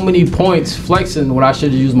on so many points flexing when I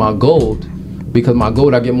should have used my gold. Because my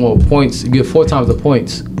gold, I get more points. You get 4 times the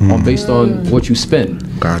points based on what you spend.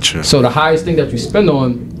 Gotcha. So the highest thing that you spend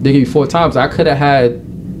on, they give you 4 times. I could have had,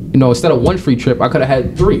 instead of 1 free trip, I could have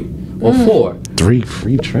had 3 or 4. 3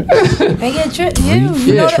 free trips. And get trips.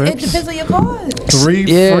 It depends on your card. 3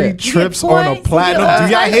 free trips on a platinum.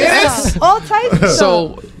 Do y'all hear this? All types of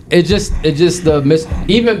So it just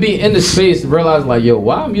even being in the space, realize like, yo,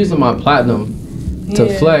 why I'm using my platinum to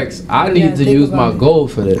flex, I need to use my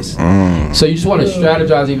gold for this. So you just want to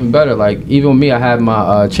strategize even better. Like even with me, I have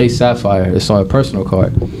my Chase Sapphire. It's on a personal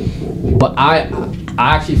card, but I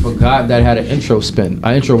actually forgot that it had an intro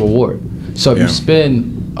reward. So if you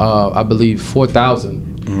spend, I believe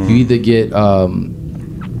 4,000, you either get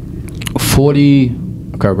 40.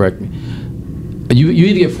 Correct me. You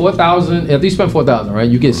either get 4,000. If you spend 4,000, right,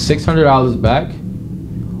 you get $600 back,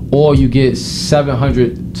 or you get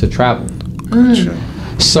 700 to travel. Gotcha.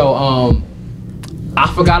 So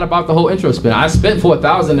I forgot about the whole intro spin. I spent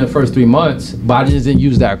 4,000 in the first 3 months, but I just didn't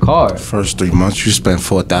use that card. First 3 months, you spent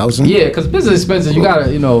 4,000. Yeah, because business expenses, you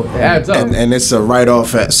gotta, it adds up. And it's a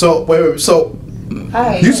write-off. So wait. So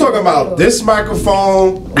you talking about this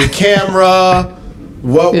microphone, the camera,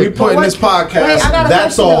 what we put in this podcast?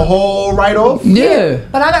 That's a whole write-off. Yeah.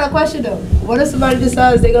 But I got a question though. What if somebody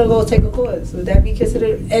decides they're gonna go take a course? Would that be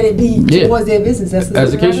considered, and it be towards their business? That's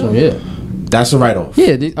educational. Yeah. That's a write-off.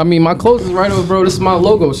 Yeah. I mean, my clothes is write-off, bro. This is my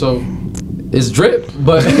logo, so it's drip,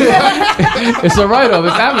 but it's a write-off.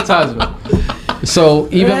 It's advertisement. So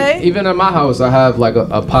even in my house, I have like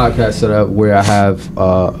a podcast set up where I have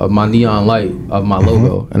my neon light of my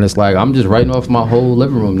logo, and it's like I'm just writing off my whole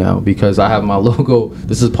living room now because I have my logo.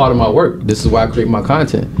 This is part of my work. This is why I create my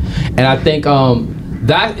content, and I think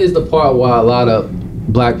that is the part why a lot of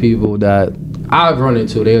black people that I've run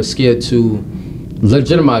into, they are scared to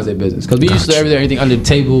legitimize their business because we used to everything under the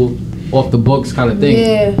table, off the books kind of thing.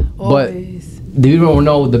 Yeah, but they don't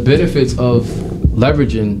know the benefits of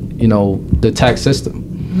leveraging, the tax system,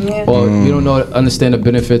 or you don't understand the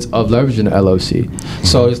benefits of leveraging the LLC.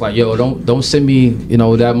 So it's like, yo, don't send me,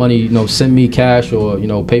 that money, send me cash or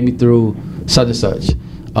pay me through such and such,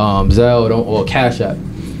 Zelle or Cash App,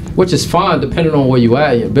 which is fine depending on where you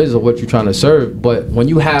at in your business or what you're trying to serve. But when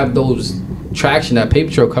you have those traction, that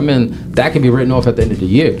paper trail come in, that can be written off at the end of the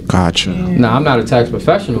year. Gotcha. Now I'm not a tax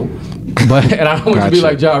professional, but and I don't want to be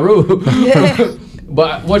like Ja Rule.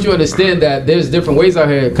 But once you understand that there's different ways out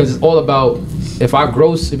here, because it's all about if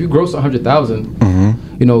you gross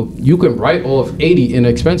 100,000, you can write off 80 in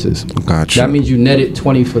expenses. Gotcha. That means you netted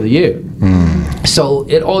 20 for the year. So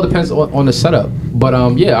it all depends on the setup. But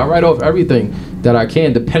I write off everything that I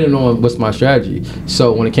can depending on what's my strategy.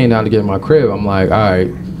 So when it came down to getting my crib, I'm like, all right,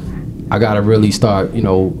 I gotta really start,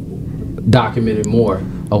 documenting more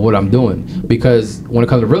of what I'm doing, because when it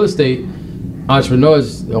comes to real estate,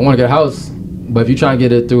 entrepreneurs want to get a house. But if you try to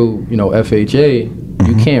get it through, FHA,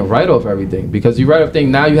 you can't write off everything, because you write off things.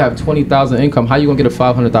 Now you have 20,000 income. How you gonna get a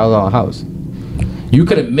 $500,000 house? You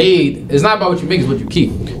could have made. It's not about what you make; it's what you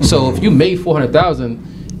keep. So if you made 400,000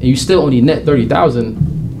 and you still only net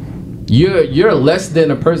 30,000, you're less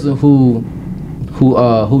than a person who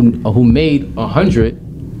made 100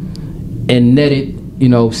 and netted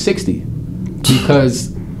 60,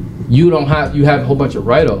 because you have a whole bunch of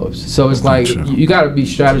write-offs. So it's like you got to be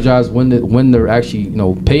strategized when they're actually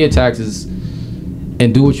pay your taxes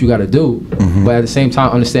and do what you got to do, but at the same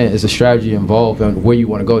time understand it's a strategy involved and where you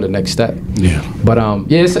want to go the next step. But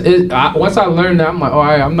once I learned that, I'm like, all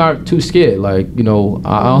right, I'm not too scared. Like I don't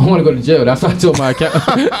want to go to jail. That's what I told my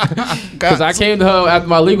accountant, because I came to her after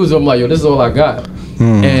my legals. I'm like, yo, this is all I got.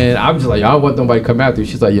 And I'm just like, I don't want nobody to come after you.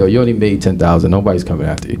 She's like, yo, you only made 10,000. Nobody's coming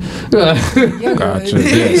after you. Gotcha.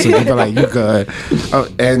 Yeah, so you be like, you good.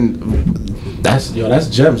 And that's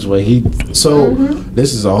gems where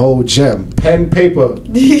this is a whole gem. Pen, paper,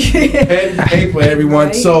 everyone.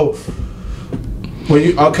 Right. So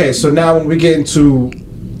so now when we get into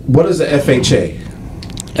what is the FHA?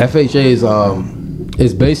 FHA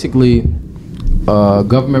is basically a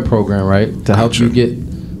government program, right, to help you get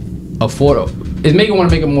affordable. It's want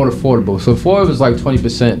to make it more affordable. So before it was like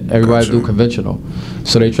 20%, everybody do conventional.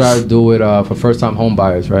 So they try to do it for first-time home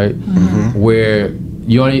buyers, right? Where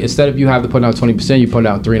you only, instead of you have to put down 20%, you put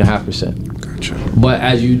down 3.5%. Gotcha. But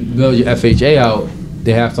as you build your FHA out,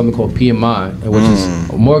 they have something called PMI, which is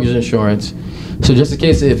mortgage insurance. So just in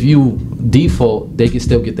case if you default, they can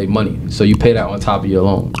still get their money. So you pay that on top of your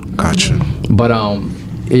loan. Gotcha. But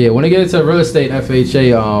when it gets to real estate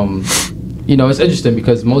FHA, it's interesting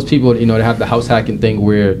because most people, they have the house hacking thing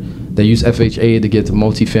where they use FHA to get to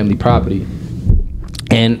multifamily property.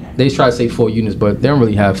 And they try to say 4 units, but they don't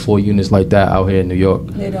really have 4 units like that out here in New York.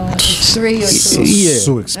 They don't. It's 3 or 2.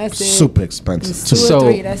 Yeah. That's it. Super expensive. It's 2 So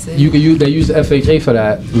or 3, that's it. they use the FHA for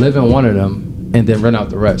that, live in one of them, and then rent out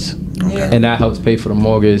the rest. Yeah. And that helps pay for the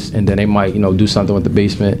mortgage, and then they might, do something with the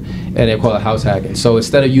basement, and they call it house hacking. So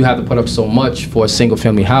instead of you have to put up so much for a single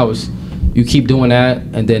family house, you keep doing that,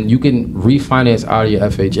 and then you can refinance out of your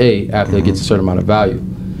FHA after it gets a certain amount of value,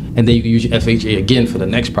 and then you can use your FHA again for the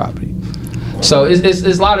next property. So it's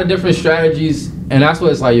a lot of different strategies, and that's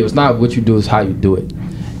what it's like. It's not what you do, it's how you do it.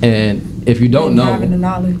 And if you don't know, having the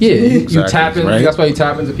knowledge. yeah, you Exactly, tap in. right? That's why you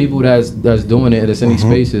tap into people that's doing it, that's in these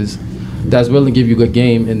spaces, that's willing to give you a good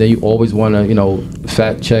game, and then you always want to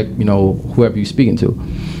fact check whoever you're speaking to.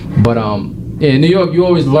 But in New York, you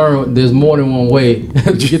always learn there's more than one way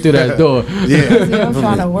to get through that door. Yeah. See, I'm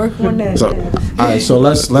trying to work on that. So, all right. So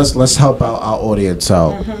let's help out our audience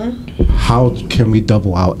out. How can we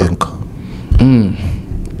double our income?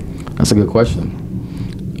 That's a good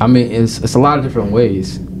question. I mean, it's a lot of different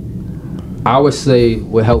ways. I would say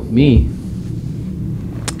what helped me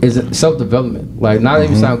is self-development. Like, not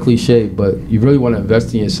even sound cliche, but you really want to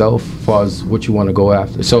invest in yourself as far as what you want to go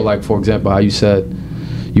after. So, like, for example, how you said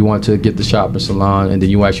you want to get the shop or salon, and then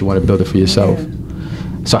you actually want to build it for yourself.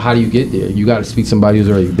 Yeah. So how do you get there? You got to speak to somebody who's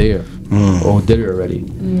already there or did it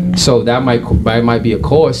already. So that might be a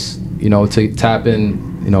course, to tap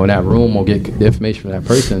in, in that room or get the information from that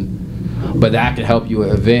person. But that can help you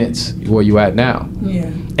advance where you at now. Yeah.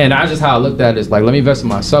 And that's just how I looked at it. It's like, let me invest in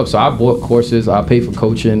myself. So I bought courses. I paid for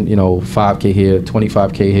coaching, $5K here,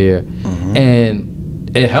 $25K here.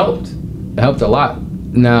 And it helped. It helped a lot.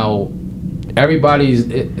 Now,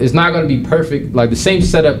 it's not going to be perfect. Like, the same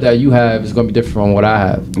setup that you have is going to be different from what I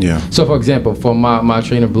have. Yeah. So, for example, for my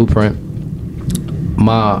trainer blueprint,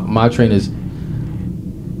 my trainers,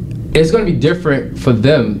 it's going to be different for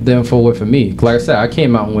them than for me. Like I said, I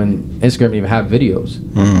came out when Instagram didn't even have videos.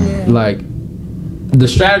 Like, the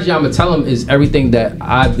strategy I'm going to tell them is everything that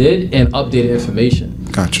I did and updated information.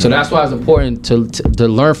 Gotcha. So that's why it's important to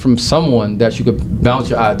learn from someone that you could bounce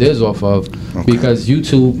your ideas off of, because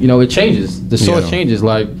YouTube, it changes. The source changes.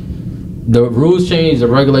 Like, the rules change, the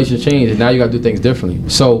regulations change, and now you got to do things differently.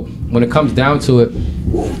 So when it comes down to it,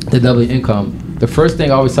 the doubling income, the first thing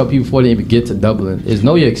I always tell people before they even get to doubling is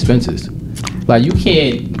know your expenses. Like, you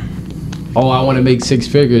can't, I want to make 6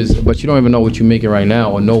 figures, but you don't even know what you're making right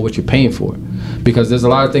now or know what you're paying for. Because there's a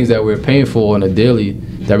lot of things that we're paying for on a daily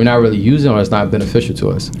that we're not really using, or it's not beneficial to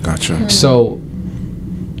us. Gotcha. So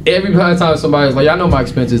every time somebody's like, I know my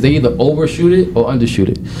expenses, they either overshoot it or undershoot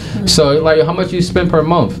it. So, like, how much you spend per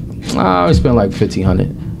month? I spend like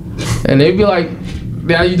 $1,500. And they'd be like,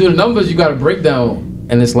 now you do the numbers, you got a breakdown.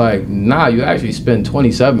 And it's like, nah, you actually spend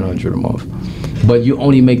 $2,700 a month, but you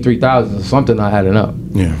only make $3,000, so something not adding up.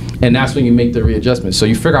 Yeah. And that's when you make the readjustment. So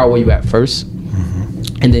you figure out where you at first,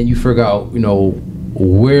 and then you figure out,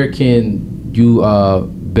 where can you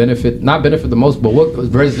not benefit the most, but what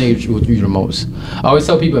resonates with you the most. I always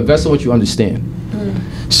tell people, invest in what you understand.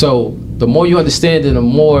 So the more you understand and the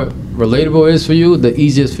more relatable it is for you, the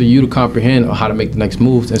easier it's for you to comprehend how to make the next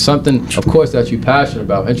moves, and something, of course, that you're passionate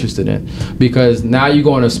about, interested in. Because now you're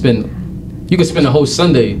going to you can spend a whole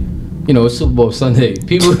Sunday, Super Bowl Sunday.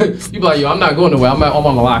 People like, yo, I'm not going nowhere. I'm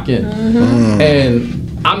going to lock in.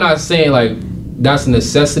 And I'm not saying like that's a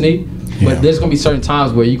necessity, but there's going to be certain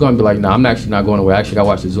times where you're going to be like, nah, I'm actually not going nowhere. Actually, I got to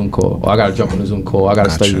watch the Zoom call, or I got to jump on the Zoom call, I got to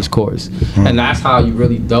study this course. And that's how you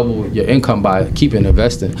really double your income, by keeping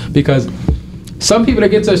investing. Because some people, they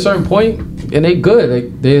get to a certain point and they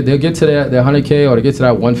good. They'll get to their 100K, or they get to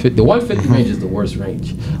that 150. The 150 range is the worst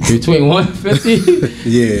range. Between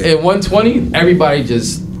 150 and 120, everybody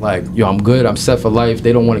just like, yo, I'm good, I'm set for life.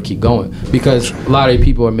 They don't want to keep going, because a lot of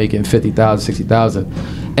people are making 50,000,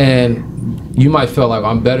 60,000. And you might feel like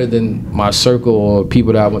I'm better than my circle or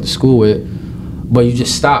people that I went to school with, but you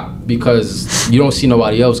just stop because you don't see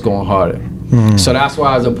nobody else going harder. So that's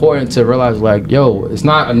why it's important to realize, like, yo, it's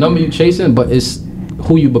not a number you're chasing, but it's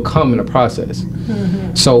who you become in the process.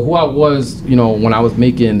 So who I was, when I was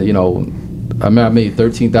making, I made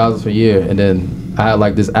 13,000 per year, and then I had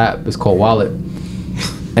like this app, it's called Wallet,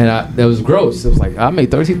 and it was gross. It was like, I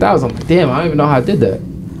made 13,000. I'm like, damn, I don't even know how I did that.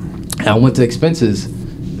 And I went to expenses,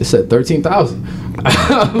 it said 13,000.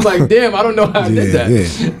 I'm like, damn, I don't know how I did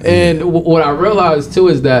that. And what I realized too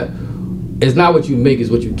is that it's not what you make, it's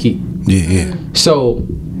what you keep. So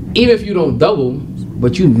even if you don't double,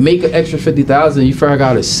 but you make an extra 50,000, you figure out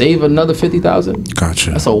how to save another 50,000. Gotcha.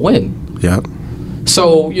 That's a win. Yep.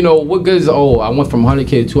 So what good is, I went from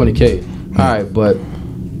 100K to 200K. All right, but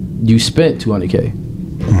you spent 200K.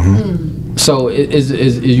 So is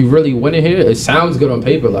you really winning here? It sounds good on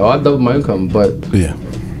paper, like, oh, I double my income, but yeah.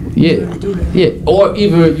 Or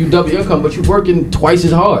even you double your income, but you're working twice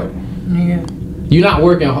as hard. Yeah. You're not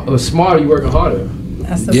working smarter, you're working harder.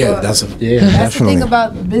 That's the That's the thing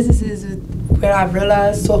about businesses is where I've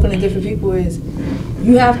realized talking to different people is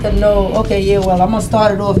you have to know, okay, I'm gonna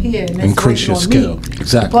start it off here and increase your skill.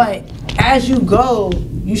 Exactly. But as you go,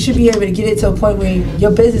 you should be able to get it to a point where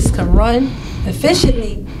your business can run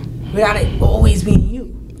efficiently without it always being you.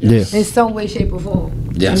 In some way, shape, or form.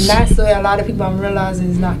 Yes. And that's what a lot of people I'm realizing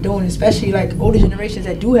is not doing, especially like older generations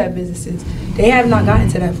that do have businesses. They have not gotten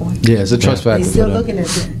to that point. Yeah, it's a trust factor. They're still looking at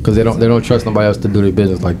it. Because they don't trust nobody else to do their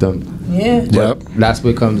business like them. Yeah. But that's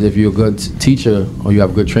what comes if you're a good teacher or you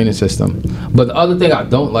have a good training system. But the other thing I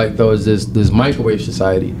don't like though is this microwave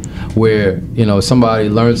society where, somebody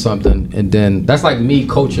learns something and then that's like me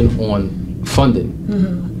coaching on funding.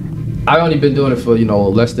 Mm-hmm. I've only been doing it for,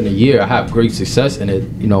 less than a year. I have great success in it,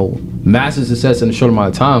 massive success in a short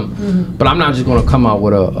amount of time. Mm-hmm. But I'm not just going to come out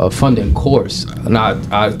with a funding course. And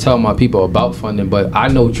I tell my people about funding, but I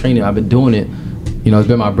know training. I've been doing it. It's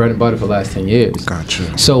been my bread and butter for the last 10 years.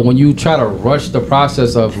 Gotcha. So when you try to rush the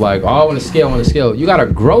process of like, I want to scale, you got to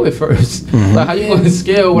grow it first. Mm-hmm. Like, how you going to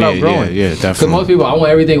scale without growing? Yeah, definitely. Because most people, I want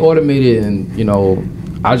everything automated and,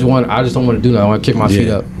 I just don't want to do that. I want to kick my feet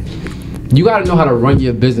up. You got to know how to run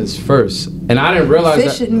your business first. And I didn't realize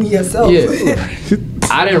efficient yourself. Yeah.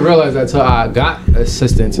 I didn't realize that until I got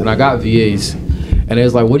assistants and I got VAs. And it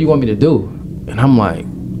was like, what do you want me to do? And I'm like,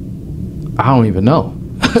 I don't even know.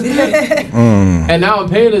 And now I'm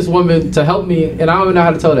paying this woman to help me, and I don't even know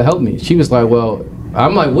how to tell her to help me. She was like, well,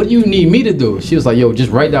 I'm like, what do you need me to do? She was like, yo, just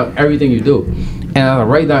write down everything you do. And I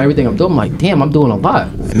write down everything I'm doing. I'm like, damn, I'm doing a lot.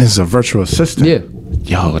 And this is a virtual assistant. Yeah.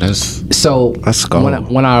 Yo, that's gold.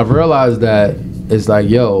 When I realized that, it's like,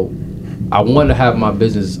 yo, I want to have my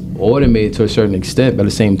business automated to a certain extent, but at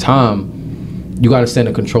the same time, you got to stand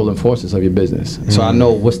the controlling forces of your business. Mm-hmm. So I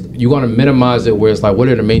know you're going to minimize it where it's like, what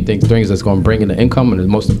are the main things that's going to bring in the income and the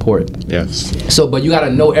most important? Yes. So, but you got to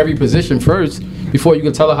know every position first before you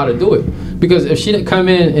can tell her how to do it. Because if she didn't come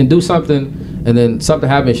in and do something and then something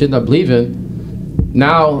happened, she ended up leaving,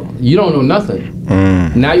 now you don't know nothing.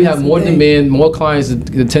 Now you have more demand, more clients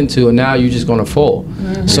to attend to, and now you're just going to fall.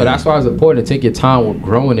 Mm-hmm. So that's why it's important to take your time with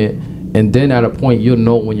growing it. And then at a point, you'll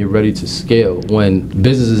know when you're ready to scale, when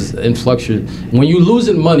business is in fluctuation, when you're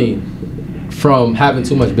losing money from having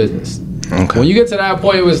too much business. Okay. When you get to that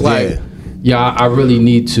point, it was like, I really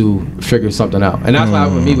need to figure something out. And that's why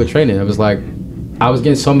with me with training, it was like, I was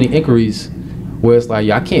getting so many inquiries where it's like,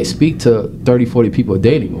 I can't speak to 30, 40 people a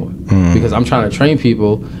day anymore because I'm trying to train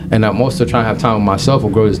people and I'm also trying to have time with myself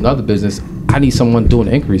or grow this another business. I need someone doing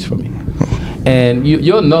the inquiries for me. And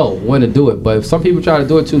you'll know when to do it, but if some people try to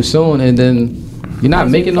do it too soon and then you're not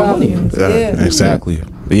making no money. Exactly.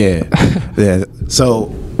 Yeah. So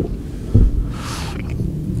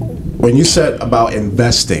when you said about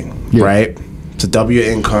investing, right? To double your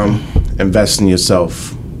income, invest in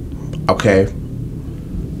yourself. Okay.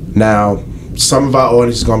 Now, some of our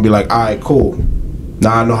audience is gonna be like, all right, cool.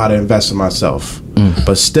 Now I know how to invest in myself.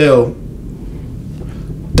 But still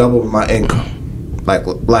double my income. Like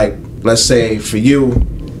let's say for you,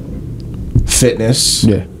 fitness,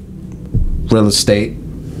 real estate,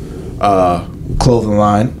 clothing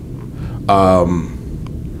line,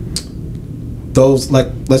 those, like,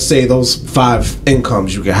 let's say those 5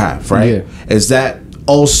 incomes you can have, right? Yeah. Is that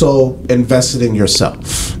also invested in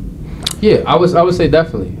yourself? Yeah, I would say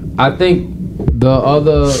definitely. I think the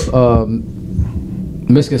other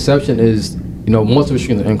misconception is, multiple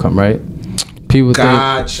streams of income, right? People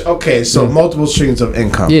think, okay, so multiple streams of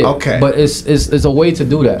income. Yeah, okay. But it's a way to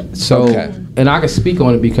do that. So, and I can speak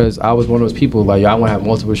on it because I was one of those people like, I want to have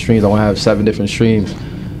multiple streams. I want to have 7 different streams.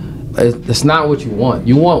 It's not what you want.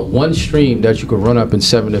 You want one stream that you can run up in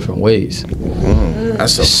 7 different ways.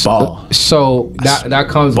 That's a ball. So that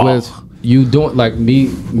comes with you doing, like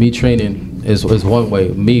me training is one way.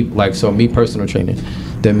 Me personal training,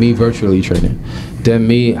 then me virtually training, then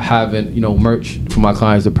me having merch for my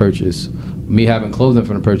clients to purchase. Me having clothing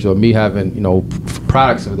for the purchase, or me having,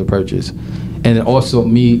 products for the purchase. And then also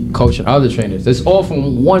me coaching other trainers. It's all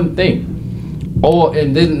from one thing.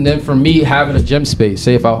 And then for me having a gym space,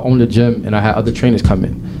 say if I own a gym and I had other trainers come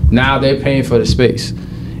in, now they're paying for the space.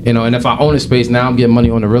 And if I own a space, now I'm getting money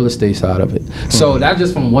on the real estate side of it. So that's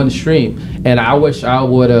just from one stream. And I wish I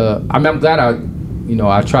would, I'm glad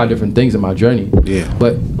I tried different things in my journey. Yeah.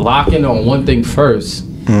 But lock in on one thing first,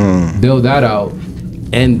 build that out,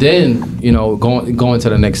 and then go into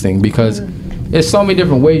the next thing, because there's so many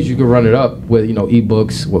different ways you can run it up with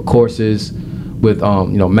ebooks, with courses, with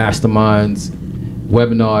masterminds,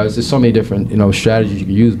 webinars. There's so many different, strategies you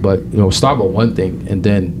can use, but, start with one thing and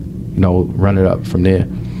then, run it up from there.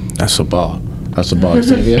 That's a ball.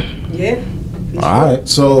 Xavier. Yeah. All right.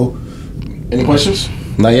 So, any questions?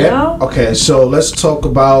 Not yet? No. Okay, so let's talk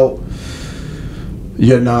about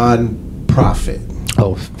your non-profit.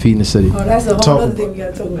 Oh, Feeding the City. Oh, that's a whole other thing we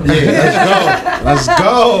gotta talk about. Yeah, let's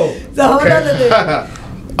go. It's a whole other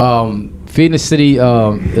thing. Feeding the City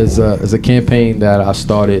is a campaign that I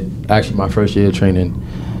started actually my first year of training.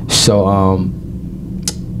 So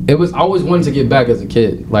I always wanted to give back as a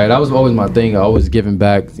kid. Like that was always my thing. I always giving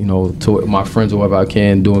back, to my friends or whatever I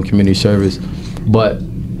can, doing community service. But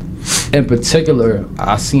in particular,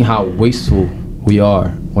 I seen how wasteful we are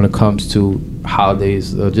when it comes to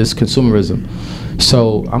holidays, just consumerism.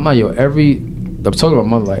 So I'm like, I'm talking about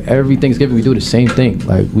mother, like every Thanksgiving we do the same thing.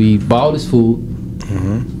 Like we buy all this food,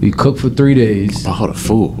 we cook for 3 days. Buy the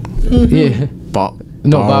food. Yeah. Buy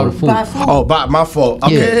the food. Oh, my fault.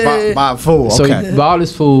 Okay, Yeah. buy food. So Okay. you buy all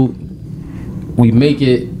this food, we make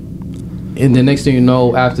it, and the next thing you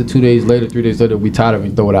know, after 2 days later, 3 days later, we tired of it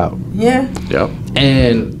and throw it out. Yeah. Yep.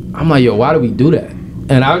 And I'm like, why do we do that?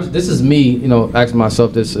 And this is me, asking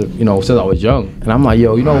myself this, since I was young. And I'm like,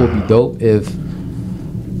 what would be dope if,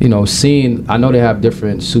 I know they have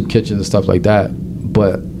different soup kitchens and stuff like that,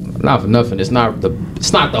 but not for nothing. It's not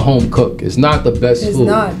the home cook. It's not the best It's food.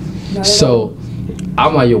 not at So all.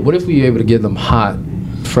 I'm like, what if we were able to give them hot,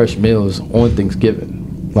 fresh meals on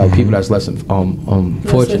Thanksgiving? Like people that's less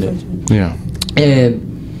fortunate. Yeah.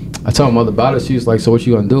 And I told my mother about it. She was like, so what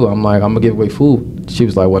you gonna do? I'm like, I'm gonna give away food. She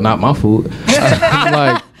was like, well, not my food. I'm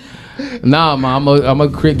like, nah, ma, I'm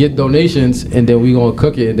gonna get donations and then we gonna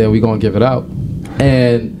cook it and then we gonna give it out.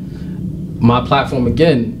 And my platform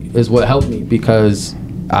again is what helped me because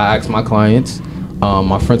I asked my clients,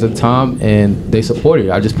 my friends at the time, and they supported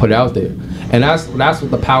it. I just put it out there. And that's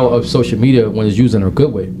what the power of social media when it's used in a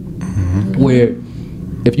good way. Where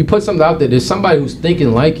if you put something out there, there's somebody who's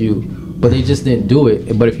thinking like you, but they just didn't do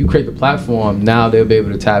it. But if you create the platform, now they'll be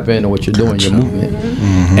able to tap into what you're doing, your movement.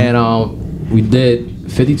 And we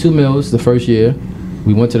did 52 meals the first year.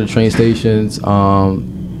 We went to the train stations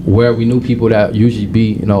where we knew people that usually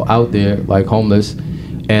be, out there, like homeless.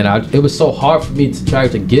 And it was so hard for me to try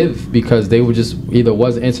to give because they were just either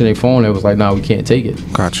wasn't answering their phone, or it was like, nah, we can't take it.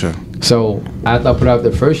 Gotcha. So after I put out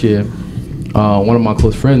the first year, one of my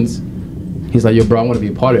close friends, he's like, yo, bro, I want to be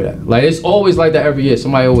a part of that. Like, it's always like that every year.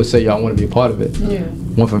 Somebody always say, yo, I want to be a part of it. Yeah.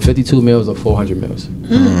 Went from 52 meals to 400 meals.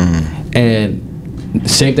 And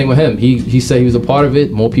same thing with him. He said he was a part of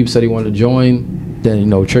it. More people said he wanted to join. Then,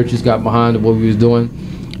 churches got behind what we was doing.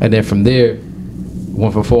 And then from there,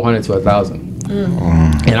 went from 400 to 1,000.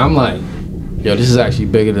 And I'm like, yo, this is actually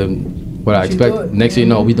bigger than what I expected. Next thing you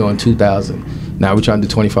know, we doing 2,000. Now we're trying to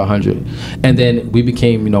do 2,500. And then we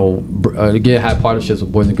became, again, had partnerships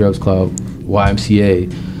with Boys and Girls Club, YMCA.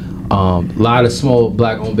 A lot of small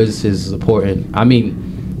black-owned businesses is important. I mean,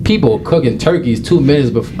 people cooking turkeys 2 days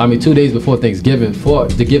before Thanksgiving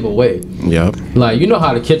to give away. Yep. Like, you know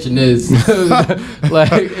how the kitchen is. Like,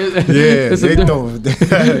 they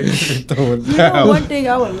throwing down. One thing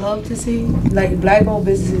I would love to see, like black-owned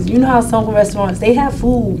businesses. You know how some restaurants they have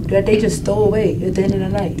food that they just throw away at the end of the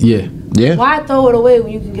night. Yeah. Yeah. Why throw it away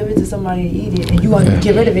when you can give it to somebody and eat it, and you want to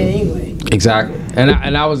get rid of it anyway? Exactly. And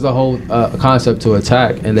that was the whole concept to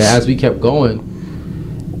attack. And then as we kept going,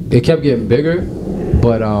 it kept getting bigger.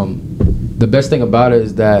 But the best thing about it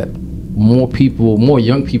is that more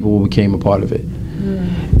young people became a part of it.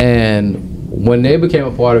 And when they became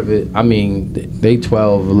a part of it, I mean, they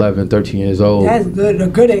 12, 11, 13 years old. That's good, a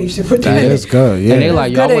good age to put that in. That's good, yeah. And they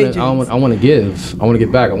like, yo, I want to give. I want to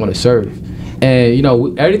give back. I want to serve.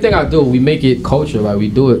 And, everything I do, we make it culture. Like, we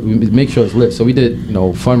do it. We make sure it's lit. So we did,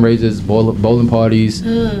 fundraisers, bowling parties,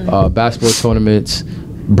 basketball tournaments,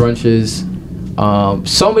 brunches.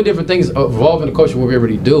 So many different things involving the culture what we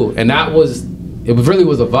already do. And it really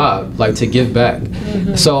was a vibe, like, to give back.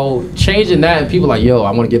 So changing that, and people like, yo,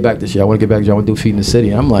 I want to get back this year. I want to get back. I want to do Feeding the City.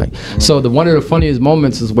 And I'm like, so one of the funniest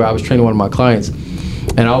moments is where I was training one of my clients,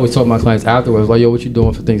 and I always told my clients afterwards, like, yo, what you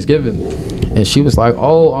doing for Thanksgiving? And she was like,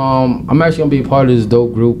 oh, I'm actually gonna be a part of this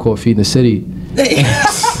dope group called Feeding the City.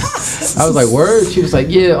 I was like, word? She was like,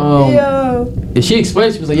 yeah. And she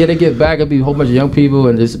explained, she was like, yeah, they give back. It'll be a whole bunch of young people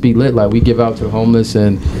and just be lit. Like, we give out to the homeless,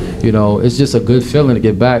 and it's just a good feeling to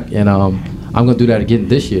get back. And I'm gonna do that again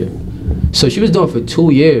this year. So she was doing it for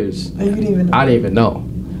 2 years. And you didn't even know. I didn't even know.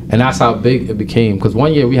 And that's how big it became. Because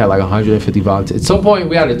one year we had like 150 volunteers. At some point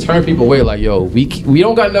we had to turn people away. Like, yo, we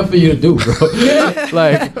don't got enough for you to do, bro.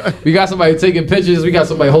 Like, we got somebody taking pictures. We got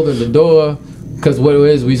somebody holding the door. Because what it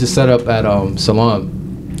is, we used to set up at Salon.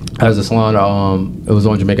 has a salon. It was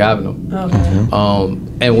on Jamaica Avenue.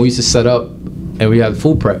 Okay. And we used to set up, and we had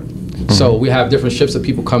food prep. So we have different shifts of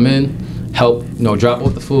people come in, help, drop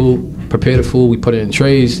off the food, prepare the food, we put it in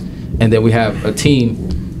trays, and then we have a team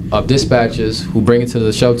of dispatchers who bring it to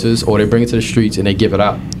the shelters or they bring it to the streets and they give it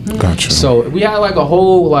out. Gotcha. So we had like a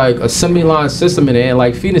whole assembly line system in there, and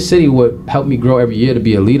like Feed the City would help me grow every year to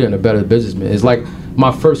be a leader and a better businessman. It's like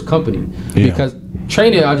my first company because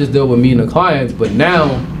training I just deal with me and the clients, but now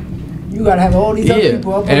you gotta have all these other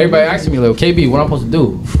people up. And everybody asking me like, KB, what I'm supposed to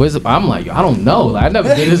do? I'm like, I don't know. Like, I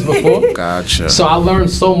never did this before. Gotcha. So I learned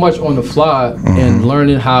so much on the fly and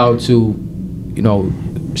learning how to,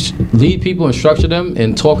 lead people and structure them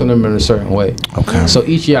and talking to them in a certain way. Okay. So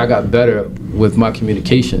each year I got better with my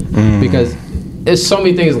communication because it's so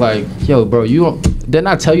many things like, yo, bro, didn't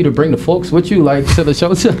I tell you to bring the folks with you to the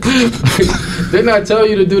shelter? Didn't I tell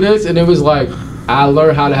you to do this? And it was like, I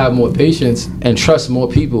learned how to have more patience and trust more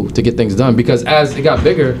people to get things done because as it got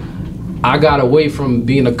bigger, I got away from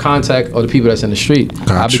being a contact of the people that's in the street.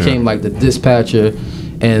 Gotcha. I became like the dispatcher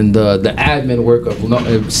and the admin work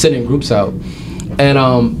of sending groups out. And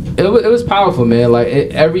it was powerful, man. Like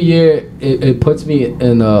every year, it puts me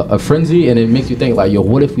in a frenzy, and it makes you think like, yo,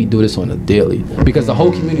 what if we do this on a daily? Because the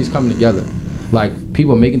whole community is coming together. Like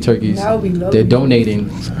people are making turkeys, they're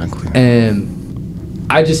donating, and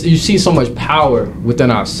you see so much power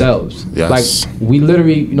within ourselves. Yes. Like we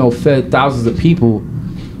literally, fed thousands of people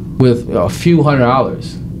with a few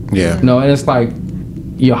 $100s. Yeah. And it's like,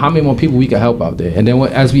 how many more people we can help out there? And then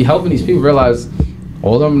as we helping these people, realize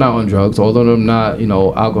all of them not on drugs, all of them not,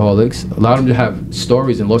 alcoholics. A lot of them have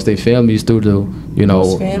stories and lost their families due to,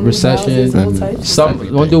 recession.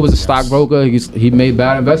 One dude was a stockbroker. He made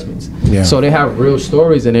bad investments. Yeah. So they have real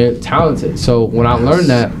stories and they're talented. So when I learned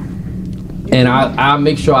that, and I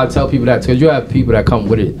make sure I tell people that, because you have people that come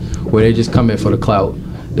with it, where they just come in for the clout.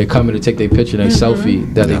 They come in to take their picture and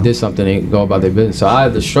selfie that they did something and go about their business. So I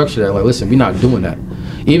had to structure that, like, listen, we're not doing that.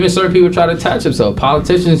 Even certain people try to attach themselves.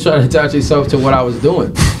 Politicians try to attach themselves to what I was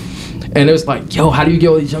doing. And it was like, yo, how do you get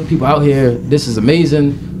all these young people out here? This is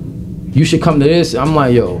amazing. You should come to this. I'm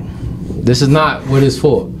like, yo, this is not what it's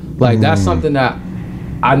for. Like, that's something that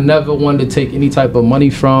I never wanted to take any type of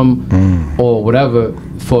money from or whatever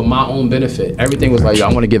for my own benefit. Everything was like, yo,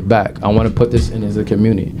 I want to give back. I want to put this in as a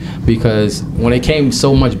community. Because when it came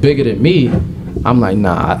so much bigger than me, I'm like,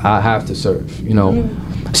 nah, I have to serve,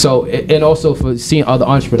 So, and also for seeing other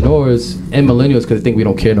entrepreneurs and millennials, because I think we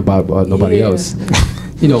don't care about nobody else.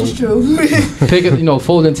 It's true. Picking,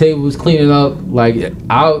 folding tables, cleaning up. Like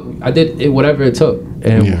I did it, whatever it took.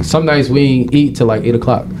 And some nights we ain't eat till like 8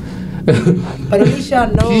 o'clock. But at least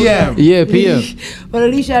y'all know. PM. Yeah, PM. But at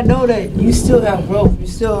least y'all know that you still have growth.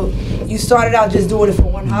 You started out just doing it for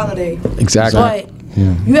one holiday. Exactly. But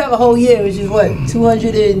you have a whole year, which is what,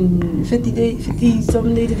 250 days, 50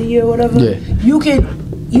 something days of the year, or whatever. Yeah.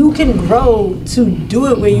 You can grow to do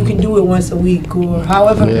it where you can do it once a week or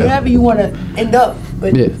however, wherever you want to end up.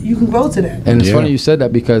 But you can grow to that. And it's funny you said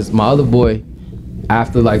that because my other boy,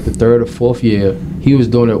 after like the 3rd or 4th year, he was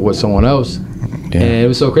doing it with someone else. And it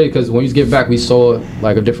was so crazy because when we was getting back, we saw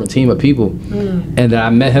like a different team of people. And then I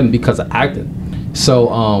met him because of acting. So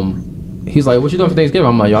he's like, what you doing for Thanksgiving?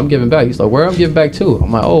 I'm like, yo, I'm giving back. He's like, where I'm giving back to?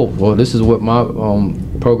 I'm like, oh, well, this is what my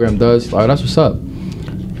program does. He's like, that's what's up.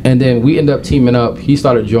 And then we ended up teaming up. He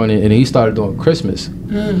started joining, and he started doing Christmas.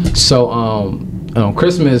 So on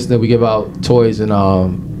Christmas, then we give out toys and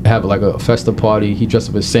have like a festive party. He dressed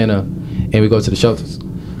up as Santa, and we go to the shelters.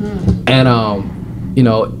 And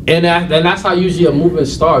and that's how usually a movement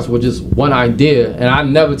starts, with just one idea. And I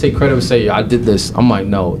never take credit and say, I did this. I'm like,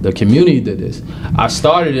 no, the community did this. I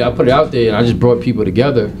started it, I put it out there, and I just brought people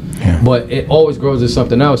together. But it always grows into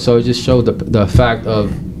something else. So it just shows the fact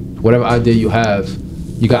of whatever idea you have,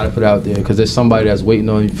 you got to put it out there, because there's somebody that's waiting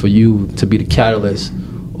on for you to be the catalyst,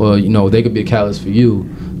 or they could be a catalyst for you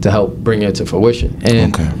to help bring it to fruition.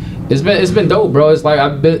 And it's been dope, bro. It's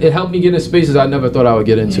like it helped me get in spaces I never thought I would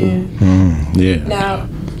get into. Now,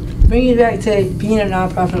 bring it back to being a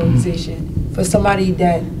nonprofit organization. For somebody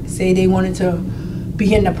that say they wanted to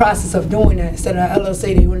be in the process of doing that, instead of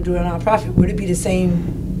LLC, they want to do a nonprofit, would it be the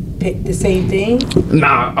same thing?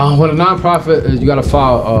 Nah, when a nonprofit is, you got to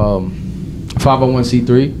file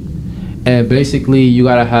 501c3, and basically you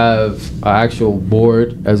got to have an actual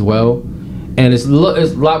board as well, and it's a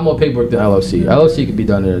lot more paperwork than LLC. LLC can be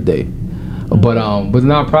done in a day, but with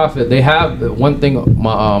nonprofit, they have one thing.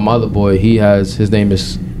 My other boy, his name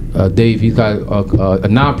is Dave. He's got a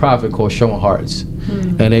nonprofit called Showing Hearts,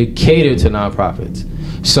 and they cater to nonprofits.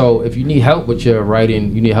 So if you need help with your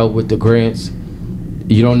writing, you need help with the grants,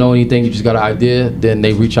 you don't know anything, you just got an idea, then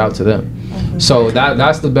they reach out to them. So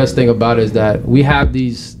that's the best thing about it, is that we have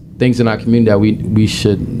these things in our community that we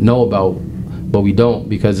should know about, but we don't,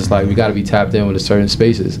 because it's like we got to be tapped in with certain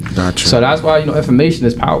spaces. Gotcha. So that's why, you know, information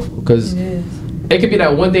is powerful, because it could be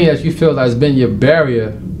that one thing that you feel has been your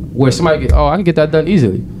barrier, where somebody I can get that done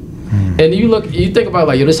easily. And you think about,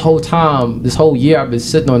 like, yo, this whole year I've been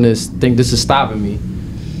sitting on this thing, this is stopping me.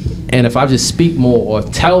 And if I just speak more or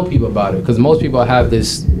tell people about it, because most people have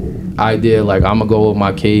this idea, like, I'm gonna go over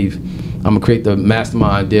my cave, I'm gonna create the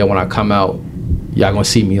mastermind idea, when I come out, y'all gonna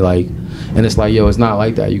see me, like, and it's like, yo, it's not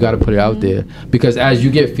like that. You gotta put it out there, because as you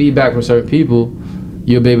get feedback from certain people,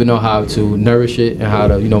 you'll be able to know how to nourish it and how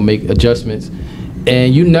to, you know, make adjustments.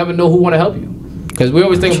 And you never know who wanna help you, because we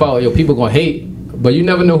always think about, yo, people gonna hate, but you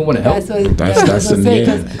never know who wanna help. That's the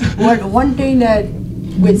name. One thing that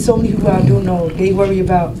with so many people I do know, they worry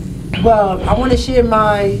about, well, I want to share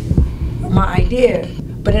my idea,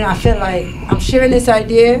 but then I feel like I'm sharing this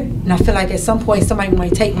idea, and I feel like at some point somebody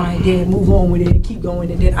might take my idea and move on with it and keep going,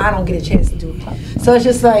 and then I don't get a chance to do it. So it's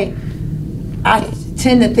just like, I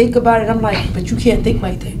tend to think about it, I'm like, but you can't think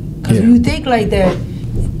like that. Because when you think like that,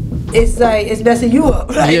 it's like, it's messing you up.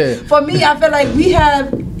 Like, for me, I feel like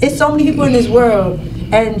it's so many people in this world,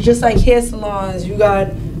 and just like hair salons, you got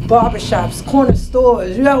barbershops, corner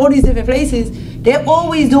stores, you got all these different places. They're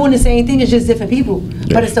always doing the same thing. It's just different people.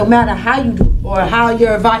 But it's no matter how you do, or how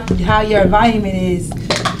your environment is.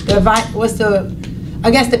 I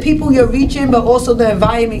guess the people you're reaching, but also the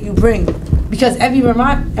environment you bring. Because every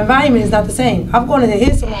environment is not the same. I've gone to the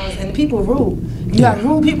hair salons and the people are rude. You got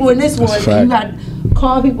rude people in this one, and you got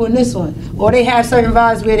calm people in this one. Or they have certain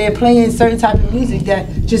vibes where they're playing certain type of music that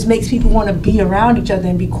just makes people want to be around each other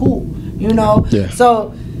and be cool. You know? Yeah.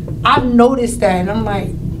 So I've noticed that, and I'm like,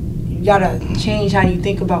 you gotta change how you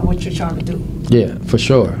think about what you're trying to do. Yeah, for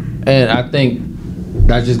sure. And I think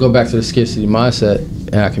that just go back to the scarcity mindset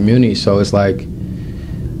in our community. So it's like,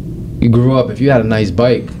 you grew up, if you had a nice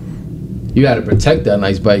bike, you had to protect that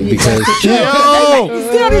nice bike, because he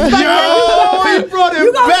brought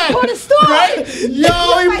it back. Right?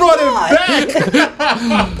 Yo, he brought it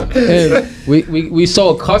back. And we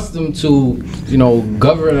so accustomed to, you know,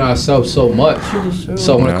 governing ourselves so much.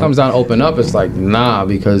 So when it comes down to open up, it's like, nah,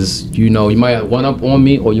 because, you know, you might have one up on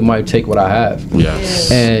me, or you might take what I have. Yes.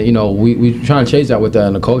 And, you know, we try and change that with that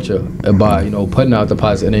in the culture by, you know, putting out the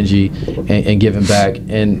positive energy and giving back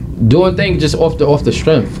and doing things just off the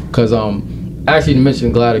strength. Because actually, to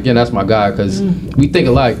mention Glad again, that's my guy, because we think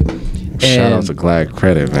alike. And shout out to Glad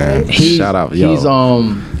Credit, man. Shout out, yo.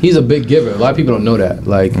 He's a big giver. A lot of people don't know that.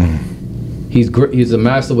 Like, he's a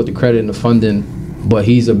master with the credit and the funding, but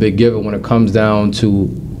he's a big giver when it comes down to,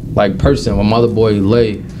 like, person. My mother boy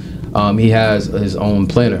Lay, he has his own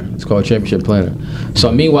planner. It's called Championship Planner.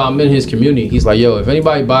 So meanwhile, I'm in his community. He's like, yo, if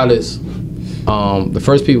anybody buy this, the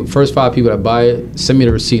first 5 people that buy it, send me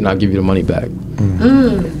the receipt and I'll give you the money back.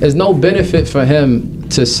 There's no benefit for him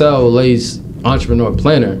to sell Lay's entrepreneur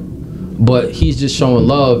planner, but he's just showing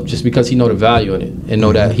love just because he know the value in it, and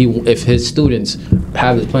know that if his students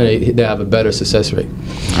have this planner, they have a better success rate.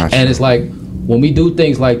 Gotcha. And it's like, when we do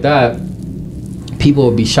things like that, people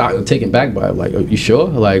will be shocked and taken back by it. Like, are you sure?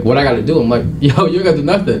 Like, what I got to do? I'm like, yo, you got to do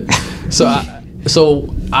nothing. So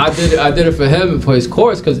I did it for him for his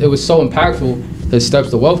course, because it was so impactful, his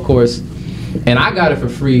Steps to Wealth course, and I got it for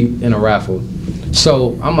free in a raffle.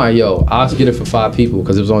 So I'm like, yo, I'll get it for 5 people,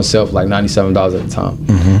 because it was on sale for like $97 at the time.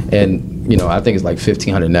 And, you know, I think it's like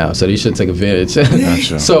 $1,500 now, so they should take advantage.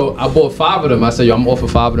 Gotcha. So I bought 5 of them. I said, yo, I'm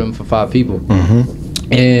offering 5 of them for 5 people.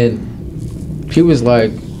 And he was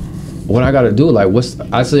like, what I gotta do? Like,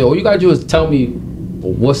 I said, all you gotta do is tell me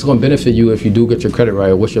what's gonna benefit you if you do get your credit right,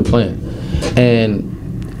 or what's your plan.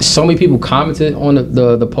 And so many people commented on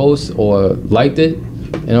the post or liked it,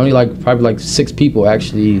 and only probably like 6 people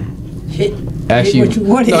actually hit what you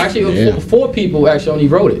wanted. No, actually 4 people actually only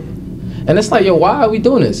wrote it. And it's like, yo, why are we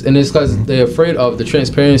doing this? And it's because they're afraid of the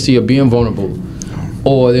transparency of being vulnerable,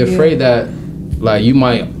 or they're afraid that, like, you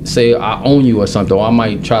might say I own you or something, or I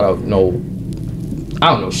might try to, you know,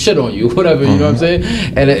 I don't know, shit on you, whatever, you know what I'm saying?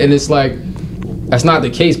 And it's like, that's not the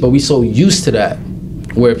case, but we so used to that,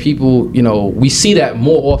 where people, you know, we see that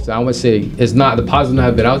more often. I would say it's not, the positive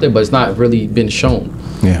have been out there, but it's not really been shown.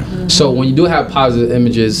 Yeah. So when you do have positive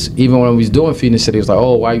images, even when we was doing Feeding the City, it's like,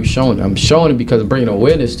 oh, why are you showing it? I'm showing it because I'm bringing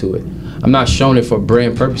awareness to it. I'm not showing it for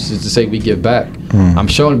brand purposes to say we give back. I'm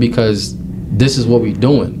showing it because this is what we're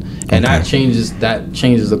doing. And that changes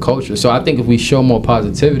the culture. So I think if we show more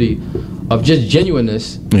positivity of just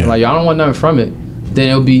genuineness, like, I don't want nothing from it, then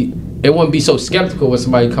it wouldn't be so skeptical when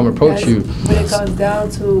somebody come approach you. When it comes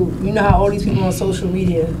down to, you know how all these people on social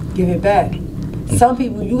media give it back. some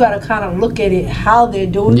people, you gotta kind of look at it how they're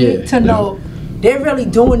doing it to know they're really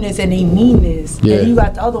doing this and they mean this. Yeah. And you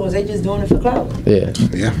got the other ones, they just doing it for clout. Yeah.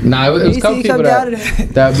 Yeah. Nah, it was a couple people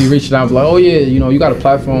that be reaching out like, oh yeah, you know, you got a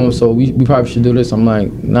platform, so we probably should do this. I'm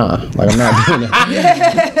like, nah, like I'm not doing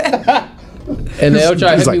that. And they'll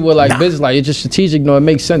try to hit me with like business, like it's just strategic. No, it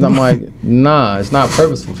makes sense. I'm like, nah, it's not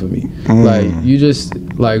purposeful for me. Like you just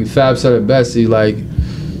like Fab said it best. He like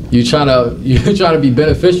you're trying to be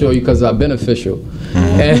beneficial because I'm beneficial,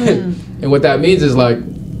 and what that means is like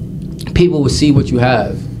people will see what you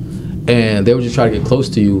have, and they will just try to get close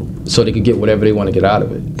to you so they can get whatever they want to get out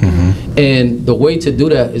of it. And the way to do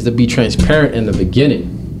that is to be transparent in the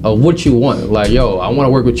beginning of what you want. Like, yo, I want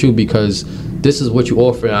to work with you because this is what you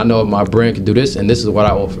offer, and I know my brand can do this, and this is what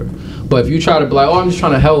I offer. But if you try to be like, oh, I'm just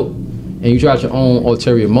trying to help, and you try your own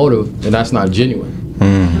ulterior motive, then that's not genuine.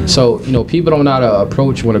 So, you know, people don't know how to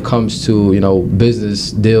approach when it comes to, you know,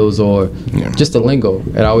 business deals or just the lingo.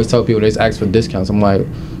 And I always tell people, they just ask for discounts. I'm like,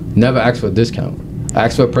 never ask for a discount.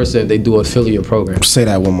 Ask for a person if they do affiliate program. Say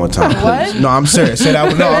that one more time. What? No, I'm serious. Say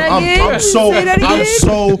that. No, I'm so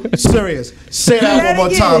serious. Say that one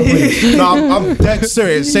more time, please. No, I'm dead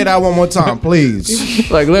serious. Say that one more time, please.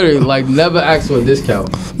 Like literally, like never ask for a discount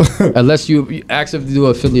unless you ask if to do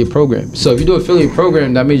an affiliate program. So if you do an affiliate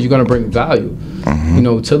program, that means you're gonna bring value, you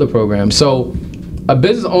know, to the program. So a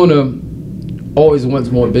business owner always wants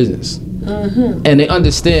more business, and they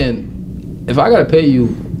understand if I gotta pay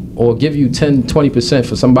you or give you 10-20%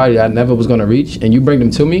 for somebody that I never was gonna reach, and you bring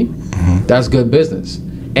them to me, that's good business.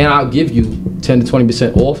 And I'll give you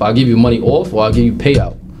 10-20% off. I'll give you money off, or I'll give you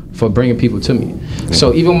payout for bringing people to me.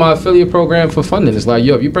 So even my affiliate program for funding, it's like,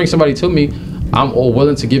 yo, if you bring somebody to me, I'm all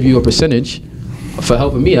willing to give you a percentage for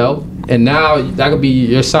helping me out, and now that could be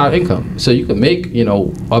your side income. So you can make, you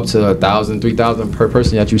know, up to $1,000, $3,000 per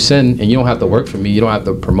person that you send, and you don't have to work for me. You don't have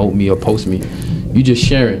to promote me or post me. You just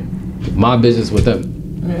sharing my business with them.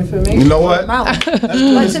 You know what? But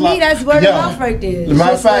to me, that's word of mouth right there.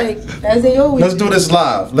 Matter of fact, like, as they always let's do this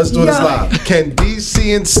live. Let's do this live. Can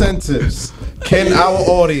DC Incentives, can our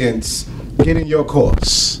audience get in your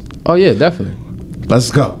course? Oh yeah, definitely.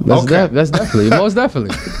 Let's go. That's definitely, most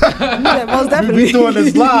definitely. Yeah, most definitely. We doing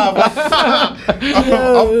this live.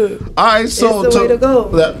 All right, so it's the way to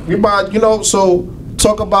go. We might, you know, so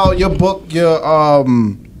talk about your book, your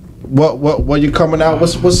what you're coming out.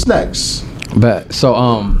 What's next? But so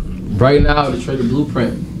right now the Trader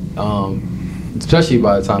Blueprint, especially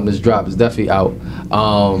by the time this drop is definitely out.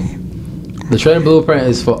 The Trader Blueprint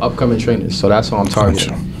is for upcoming trainers, so that's what I'm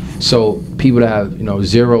targeting. So people that have, you know,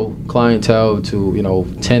 0 clientele to, you know,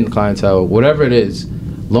 10 clientele, whatever it is,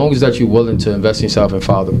 long as that you're willing to invest in yourself and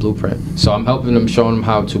follow the blueprint. So I'm helping them, showing them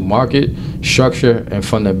how to market, structure, and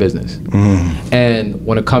fund their business. And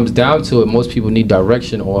when it comes down to it, most people need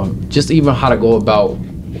direction or just even how to go about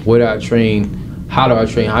where do I train, how do I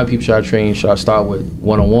train, how many people should I train, should I start with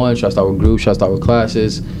one-on-one, should I start with groups, should I start with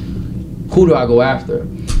classes, who do I go after?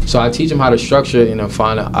 So I teach them how to structure, you know,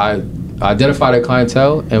 I identify their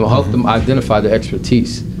clientele and help them identify their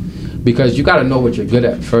expertise, because you got to know what you're good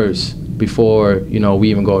at first before, you know, we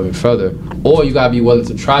even go even further, or you got to be willing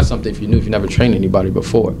to try something if you never trained anybody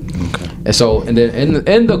before. And so, and then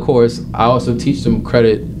in the course, I also teach them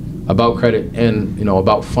about credit and, you know,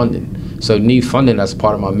 about funding. So need funding, that's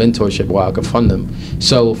part of my mentorship where I can fund them.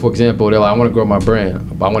 So for example, they're like, I want to grow my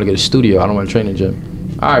brand, but I want to get a studio, I don't want to train in a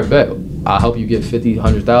gym. All right, bet, I'll help you get 50,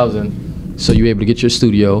 100,000, so you're able to get your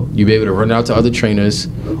studio, you'll be able to run out to other trainers,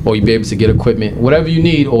 or you'll be able to get equipment, whatever you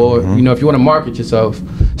need, or you know, if you want to market yourself.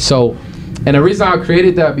 So, and the reason I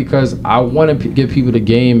created that, because I want to give people the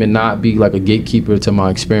game and not be like a gatekeeper to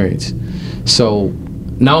my experience. So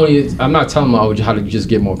not only, I'm not telling them how to just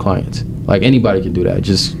get more clients. Like anybody can do that.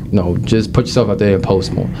 Just, you know, just put yourself out there and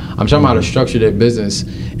post more. I'm showing them how to structure their business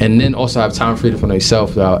and then also have time freedom for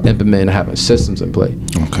themselves without implementing and having systems in play.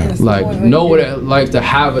 Okay. Like know what it like to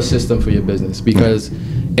have a system for your business, because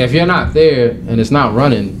if you're not there and it's not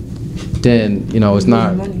running, then, you know, it's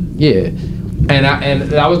not. Yeah. And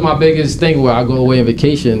that was my biggest thing, where I go away on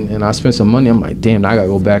vacation and I spend some money. I'm like, damn, I gotta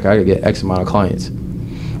go back. I gotta get X amount of clients.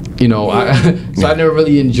 You know, I never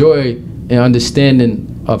really enjoy an understanding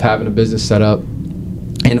of having a business set up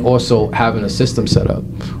and also having a system set up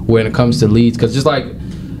when it comes to leads. Because just like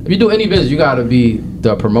if you do any business, you got to be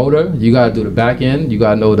the promoter, you got to do the back end, you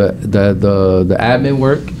got to know the admin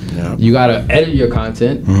work, you got to edit your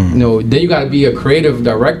content, you know, then you got to be a creative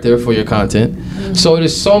director for your content. So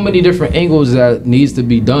there's so many different angles that needs to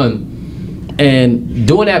be done, and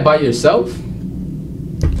doing that by yourself,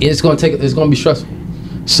 it's going to be stressful.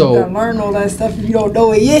 So you gotta learn all that stuff if you don't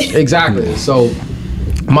know it yet. Exactly. So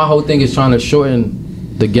my whole thing is trying to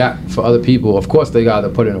shorten the gap for other people, of course they gotta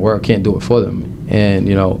put in the work. Can't do it for them, and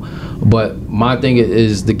But my thing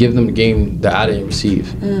is to give them the game that I didn't receive,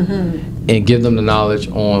 and give them the knowledge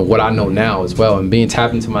on what I know now as well, and being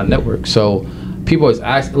tapped into my network. So people always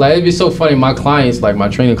ask, like, it'd be so funny. My clients, like my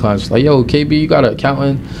training clients, like, yo, KB, you got an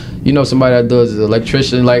accountant? Somebody that does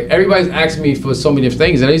electrician. Like, everybody's asking me for so many different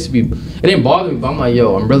things. And it didn't bother me, but I'm like,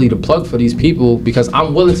 yo, I'm really the plug for these people because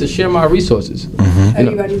I'm willing to share my resources.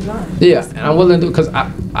 Everybody's lying. Yeah, and I'm willing to, because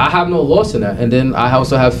I have no loss in that. And then I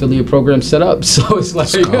also have affiliate programs set up. So it's like,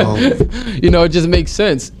 it just makes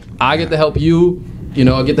sense. I get to help you,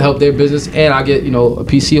 I get to help their business, and I get, a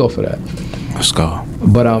PC off of that. Let's go.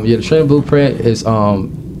 But the Training Blueprint is,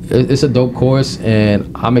 it's a dope course,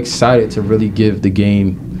 and I'm excited to really give the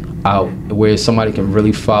game out where somebody can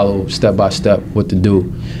really follow step by step what to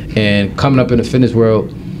do. And coming up in the fitness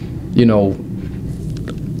world,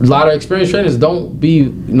 a lot of experienced trainers don't be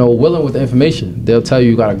willing with the information. They'll tell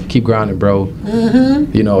you gotta keep grinding, bro.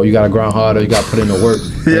 You gotta grind harder, you gotta put in the work.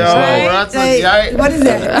 What is that? What is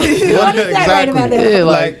that right about that? Yeah,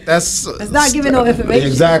 like that's not giving no information.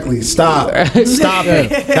 Exactly. Stop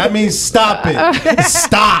it. That means stop it.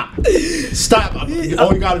 Stop. You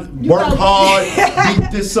gotta work hard,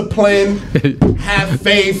 be disciplined, have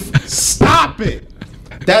faith. Stop it.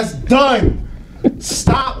 That's done.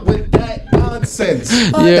 Stop with that nonsense.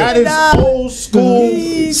 That is old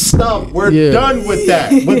school stuff. We're done with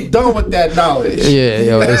that. We're done with that knowledge.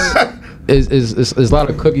 It's a lot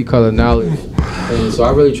of cookie cutter knowledge, and so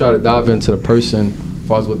I really try to dive into the person as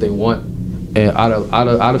far as what they want, and out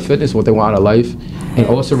of fitness, what they want out of life, and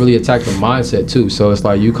also really attack the mindset too. So it's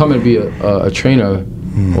like you come and be a trainer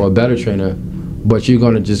or a better trainer, but you're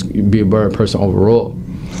gonna just be a better person overall.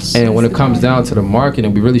 And when it comes down to the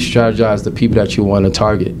marketing, we really strategize the people that you want to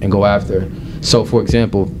target and go after. So, for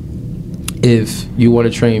example, if you want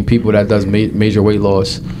to train people that does major weight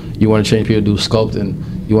loss, you want to train people to do sculpting,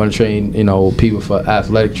 you want to train people for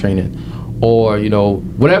athletic training, or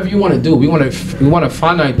whatever you want to do, we want to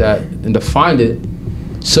finite that and define it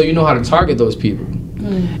so you know how to target those people.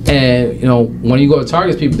 And when you go to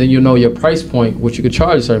target people, then you know your price point, which you could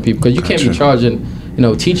charge certain people, because you can't be charging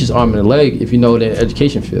teachers arm and a leg if you know their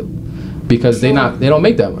education field, because they don't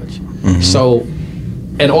make that much. So,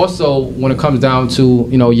 and also when it comes down to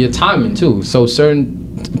your timing too. So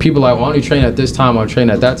certain people like, well, I only train at this time, I train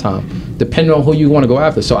at that time, depending on who you want to go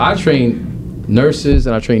after. So I train nurses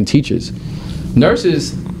and I train teachers.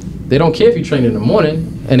 Nurses, they don't care if you train in the morning,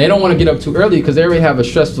 and they don't want to get up too early because they already have a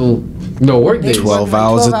stressful work day. 12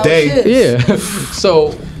 hours a day. Yeah.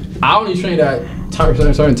 So I only train at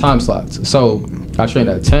certain time slots. So I train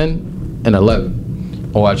at 10 and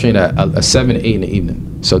 11, or I train at 7 to 8 in the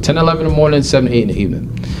evening. So 10, 11 in the morning, 7 to 8 in the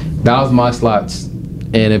evening. That was my slots.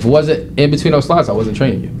 And if it wasn't in between those slots, I wasn't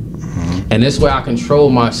training you. And this way I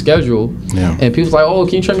control my schedule. Yeah. And people's like, oh,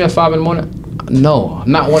 can you train me at 5 in the morning? No,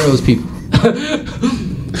 I'm not one of those people.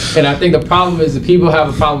 And I think the problem is that people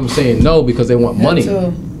have a problem saying no because they want money.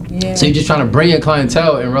 Yeah. So you're just trying to bring in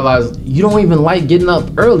clientele and realize you don't even like getting up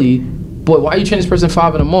early, but why are you training this person at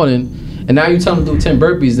 5 in the morning? And now you tell them to do 10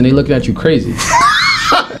 burpees and they looking at you crazy.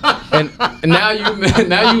 and now you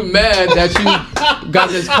mad that you got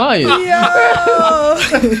this client.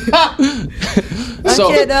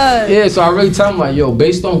 So I really tell them like, yo,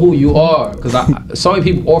 based on who you are, because so many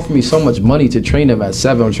people offer me so much money to train them at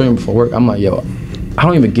 7 or train before work. I'm like, yo, I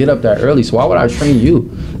don't even get up that early, so why would I train you?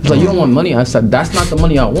 It's like, you don't want money. I said, that's not the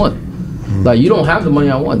money I want. Like, you don't have the money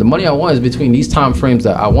I want. The money I want is between these time frames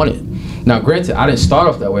that I wanted. Now, granted, I didn't start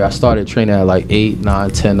off that way. I started training at like 8, 9,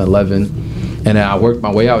 10, 11, and then I worked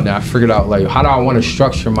my way out. And I figured out, like, how do I want to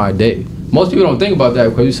structure my day? Most people don't think about that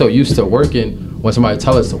because you're so used to working when somebody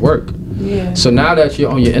tells us to work. Yeah. So now that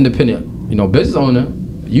you're on your independent, business owner,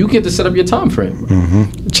 you get to set up your time frame.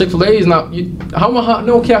 Chick-fil-A is not,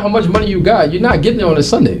 don't care how much money you got, you're not getting there on a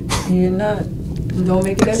Sunday. You're not. Don't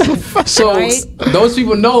make it that. So those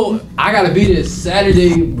people know I gotta be there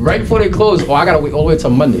Saturday right before they close, or I gotta wait all the way till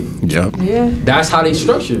Monday. Yep. Yeah. That's how they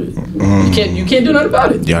structure it. You can't do nothing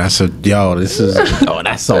about it. That's so ball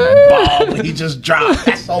he just dropped.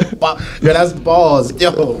 That's so ball. Yeah, that's balls,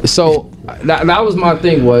 yo. So that was my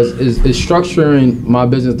thing is structuring my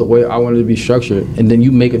business the way I wanted to be structured, and then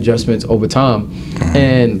you make adjustments over time.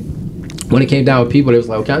 And when it came down with people, they was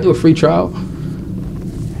like, "Can I do a free trial?"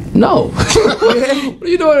 No. What are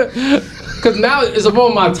you doing? Because now it's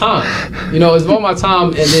about my time. It's about my time,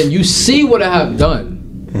 and then you see what I have done.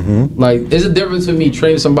 Like, there's a difference with me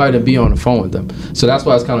training somebody to be on the phone with them. So that's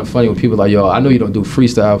why it's kind of funny when people are like, yo, I know you don't do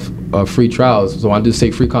freestyle, free trials, so when I do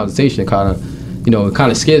say free consultation, it kind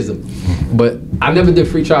of scares them. But I never did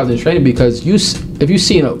free trials in training because if you've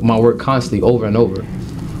seen my work constantly over and over,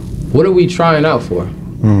 what are we trying out for?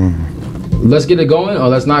 Let's get it going or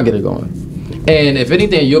let's not get it going. And if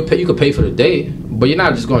anything, you could pay for the day, but you're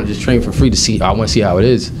not just going to just train for free to see. I want to see how it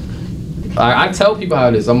is. I tell people how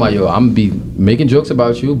it is. I'm like, yo, I'm gonna be making jokes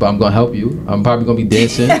about you, but I'm gonna help you. I'm probably gonna be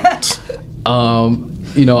dancing.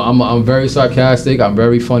 You know, I'm very sarcastic. I'm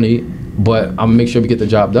very funny, but I'm gonna make sure we get the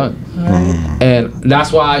job done. And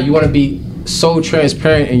that's why you want to be so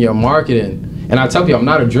transparent in your marketing. And I tell people, I'm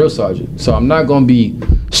not a drill sergeant, so I'm not gonna be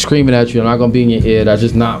screaming at you. I'm not gonna be in your ear. That's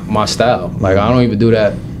just not my style. Like, I don't even do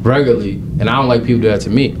that regularly, and I don't like people do that to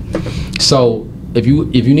me. So if you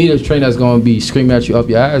need a trainer that's gonna be screaming at you up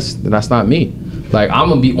your ass, then that's not me. Like, I'm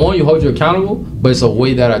gonna be on you, hold you accountable, but it's a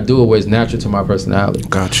way that I do it where it's natural to my personality.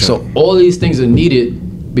 Gotcha. So all these things are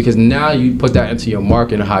needed because now you put that into your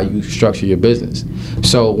market and how you structure your business.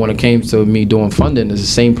 So when it came to me doing funding, it's the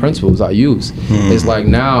same principles I use. It's like,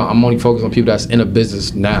 now I'm only focused on people that's in a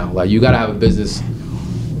business now. Like, you gotta have a business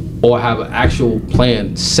or have an actual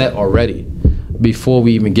plan set already before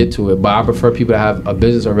we even get to it. But I prefer people to have a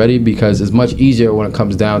business already because it's much easier when it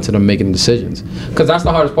comes down to them making decisions. Because that's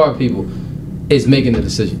the hardest part of people, is making the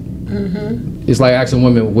decision. It's like asking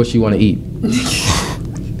women what she want to eat.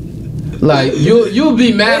 Like, you'll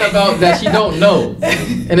be mad about that she don't know.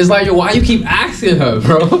 And it's like, yo, why you keep asking her,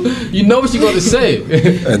 bro? You know what she gonna say.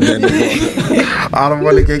 And then I don't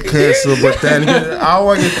want to get canceled, but then I don't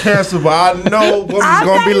want to get canceled, but I know woman's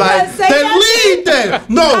going to be like, then leave then.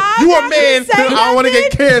 No, you a man. I don't want to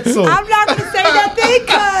get canceled. I'm not going to say nothing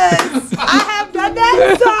because I have done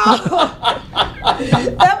that. So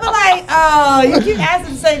they'll be like, oh, you keep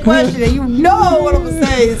asking the same question and you know what I'm going to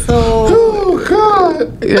say. So, Oh,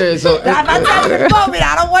 God. Yeah, so if I tell you in the moment,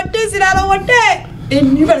 I don't want this and I don't want that,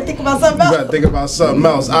 and you better think about something else. You better think about something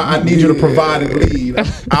else. I need you to provide and lead.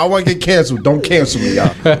 I want to get canceled. Don't cancel me,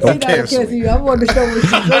 y'all. Don't cancel me. You. I want to show what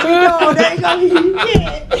you know. There you go. You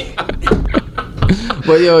can't.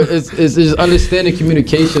 But yo, it's just understanding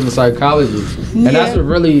communication and psychology, and that's what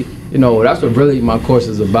really, that's what really my course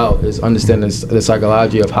is about, is understanding the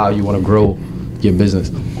psychology of how you want to grow your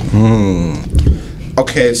business.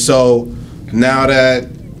 Okay, so now that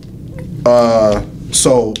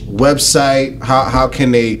so website, how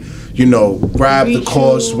can they grab the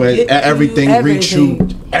course when everything reach you,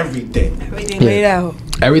 everything laid out.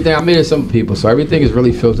 Everything I made it simple, people, so everything is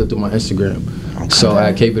really filtered through my Instagram. So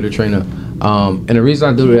at KB the Trainer, and the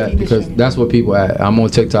reason I do that because that's what people at. I'm on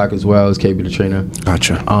TikTok as well as KB the Trainer.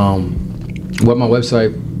 Gotcha. With my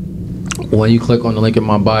website, when you click on the link in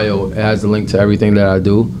my bio, it has the link to everything that I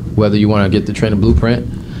do, whether you want to get the trainer blueprint.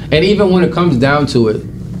 And even when it comes down to it,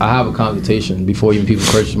 I have a consultation before even people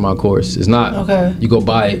purchase my course. It's not you go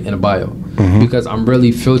buy it in a bio, because I'm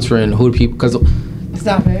really filtering who the people, because it's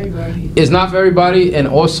not for everybody. It's not for everybody, and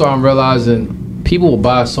also I'm realizing people will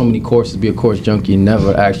buy so many courses, be a course junkie, and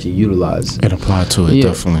never actually utilize it. Apply to it,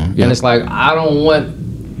 definitely. Yeah. And it's like, I don't want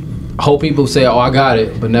whole people say, oh, I got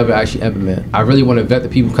it, but never actually implement. I really want to vet the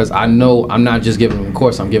people because I know I'm not just giving them a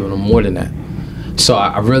course, I'm giving them more than that. So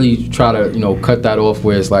I really try to, cut that off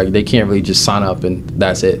where it's like they can't really just sign up and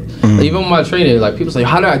that's it. Even with my training, like people say,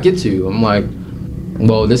 how do I get to you? I'm like,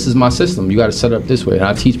 well, this is my system. You got to set it up this way. And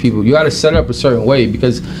I teach people, you got to set it up a certain way,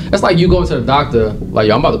 because it's like you going to the doctor, like,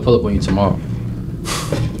 yo, I'm about to pull up on you tomorrow.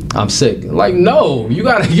 I'm sick. Like, no, we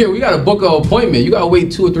gotta book an appointment. You gotta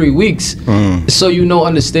wait 2 or 3 weeks, so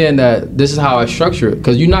understand that this is how I structure it,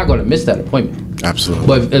 because you're not gonna miss that appointment. Absolutely.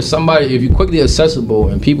 But if you're quickly accessible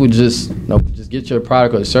and people just get your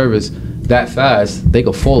product or service that fast, they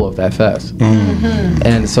could fall off that fast.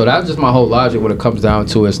 And so that's just my whole logic when it comes down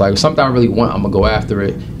to it. It's like, if something I really want, I'm gonna go after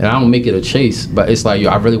it, and I don't make it a chase. But it's like,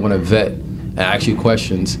 I really want to vet and ask you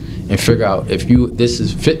questions and figure out if this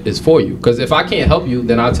is for you. Because if I can't help you,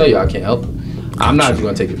 then I'll tell you I can't help you. I'm not just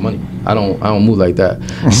gonna take your money. I don't move like that.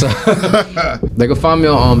 So they can find me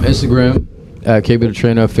on Instagram at KB the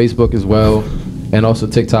Trainer, Facebook as well, and also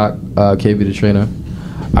TikTok, KB the Trainer.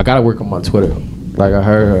 I gotta work on my Twitter. Like I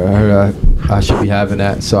heard I should be having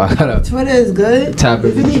that. So I gotta. Twitter is good. Tap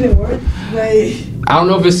it. Is it even worth? Like, I don't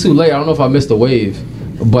know if it's too late. I don't know if I missed the wave,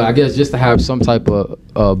 but I guess just to have some type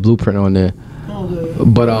of blueprint on there.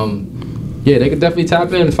 But yeah, they can definitely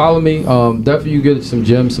tap in and follow me. Definitely you get some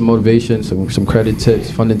gems, some motivation, some credit tips,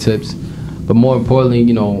 funding tips. But more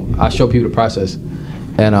importantly, I show people the process.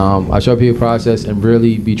 And I show people the process and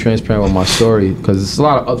really be transparent with my story, because there's a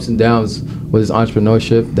lot of ups and downs with this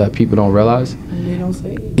entrepreneurship that people don't realize. And they don't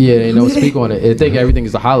say it. Yeah, they don't speak on it. They think everything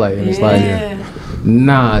is a highlight, and it's like,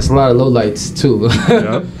 nah, it's a lot of lowlights too.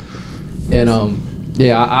 And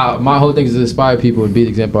yeah, my whole thing is to inspire people and be the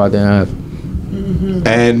example I didn't have.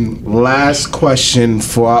 And last question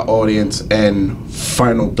for our audience and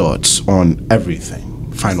final thoughts on everything.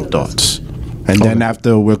 final thoughts. And then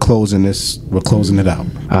after we're closing it out.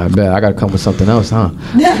 I bet I gotta come with something else, huh?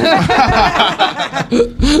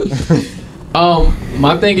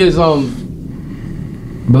 My thing is,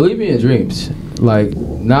 believe in your dreams. Like,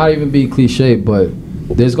 not even be cliche, but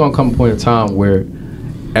there's gonna come a point in time where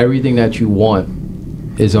everything that you want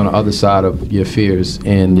is on the other side of your fears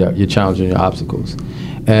and your challenges and your obstacles.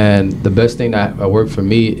 And the best thing that worked for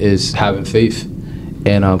me is having faith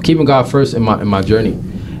and keeping God first in my journey.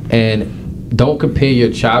 And don't compare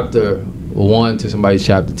your chapter 1 to somebody's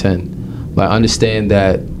chapter 10. Like, understand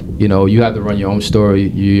that, you know, you have to run your own story,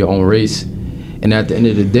 your own race. And at the end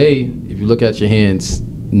of the day, if you look at your hands,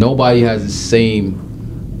 nobody has the same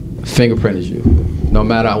fingerprint as you, no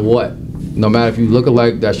matter what. No matter if you look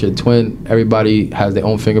alike, that's your twin, everybody has their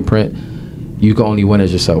own fingerprint. You can only win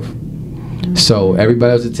as yourself. So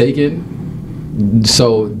everybody else is taken,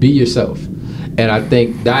 so be yourself. And I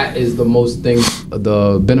think that is the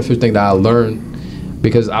beneficial thing that I learned,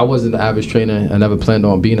 because I wasn't an average trainer. I never planned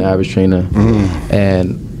on being an average trainer.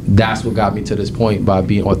 And that's what got me to this point, by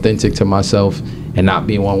being authentic to myself and not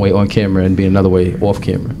being one way on camera and being another way off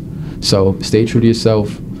camera. So stay true to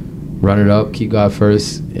yourself, run it up, keep God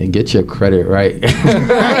first, and get your credit right.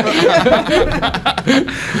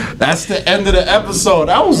 That's the end of the episode.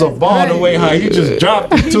 That was a ball the way how he just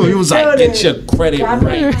dropped it too. He was like, get your credit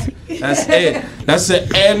right. That's it. That's the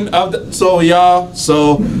end of the. So y'all.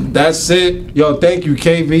 So that's it. Yo, thank you,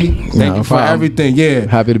 KV. Thank you for everything. Yeah.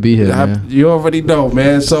 Happy to be here, man. You already know,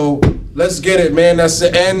 man. So let's get it, man. That's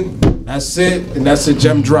the end. That's it. And that's a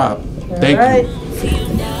gem drop. Thank you.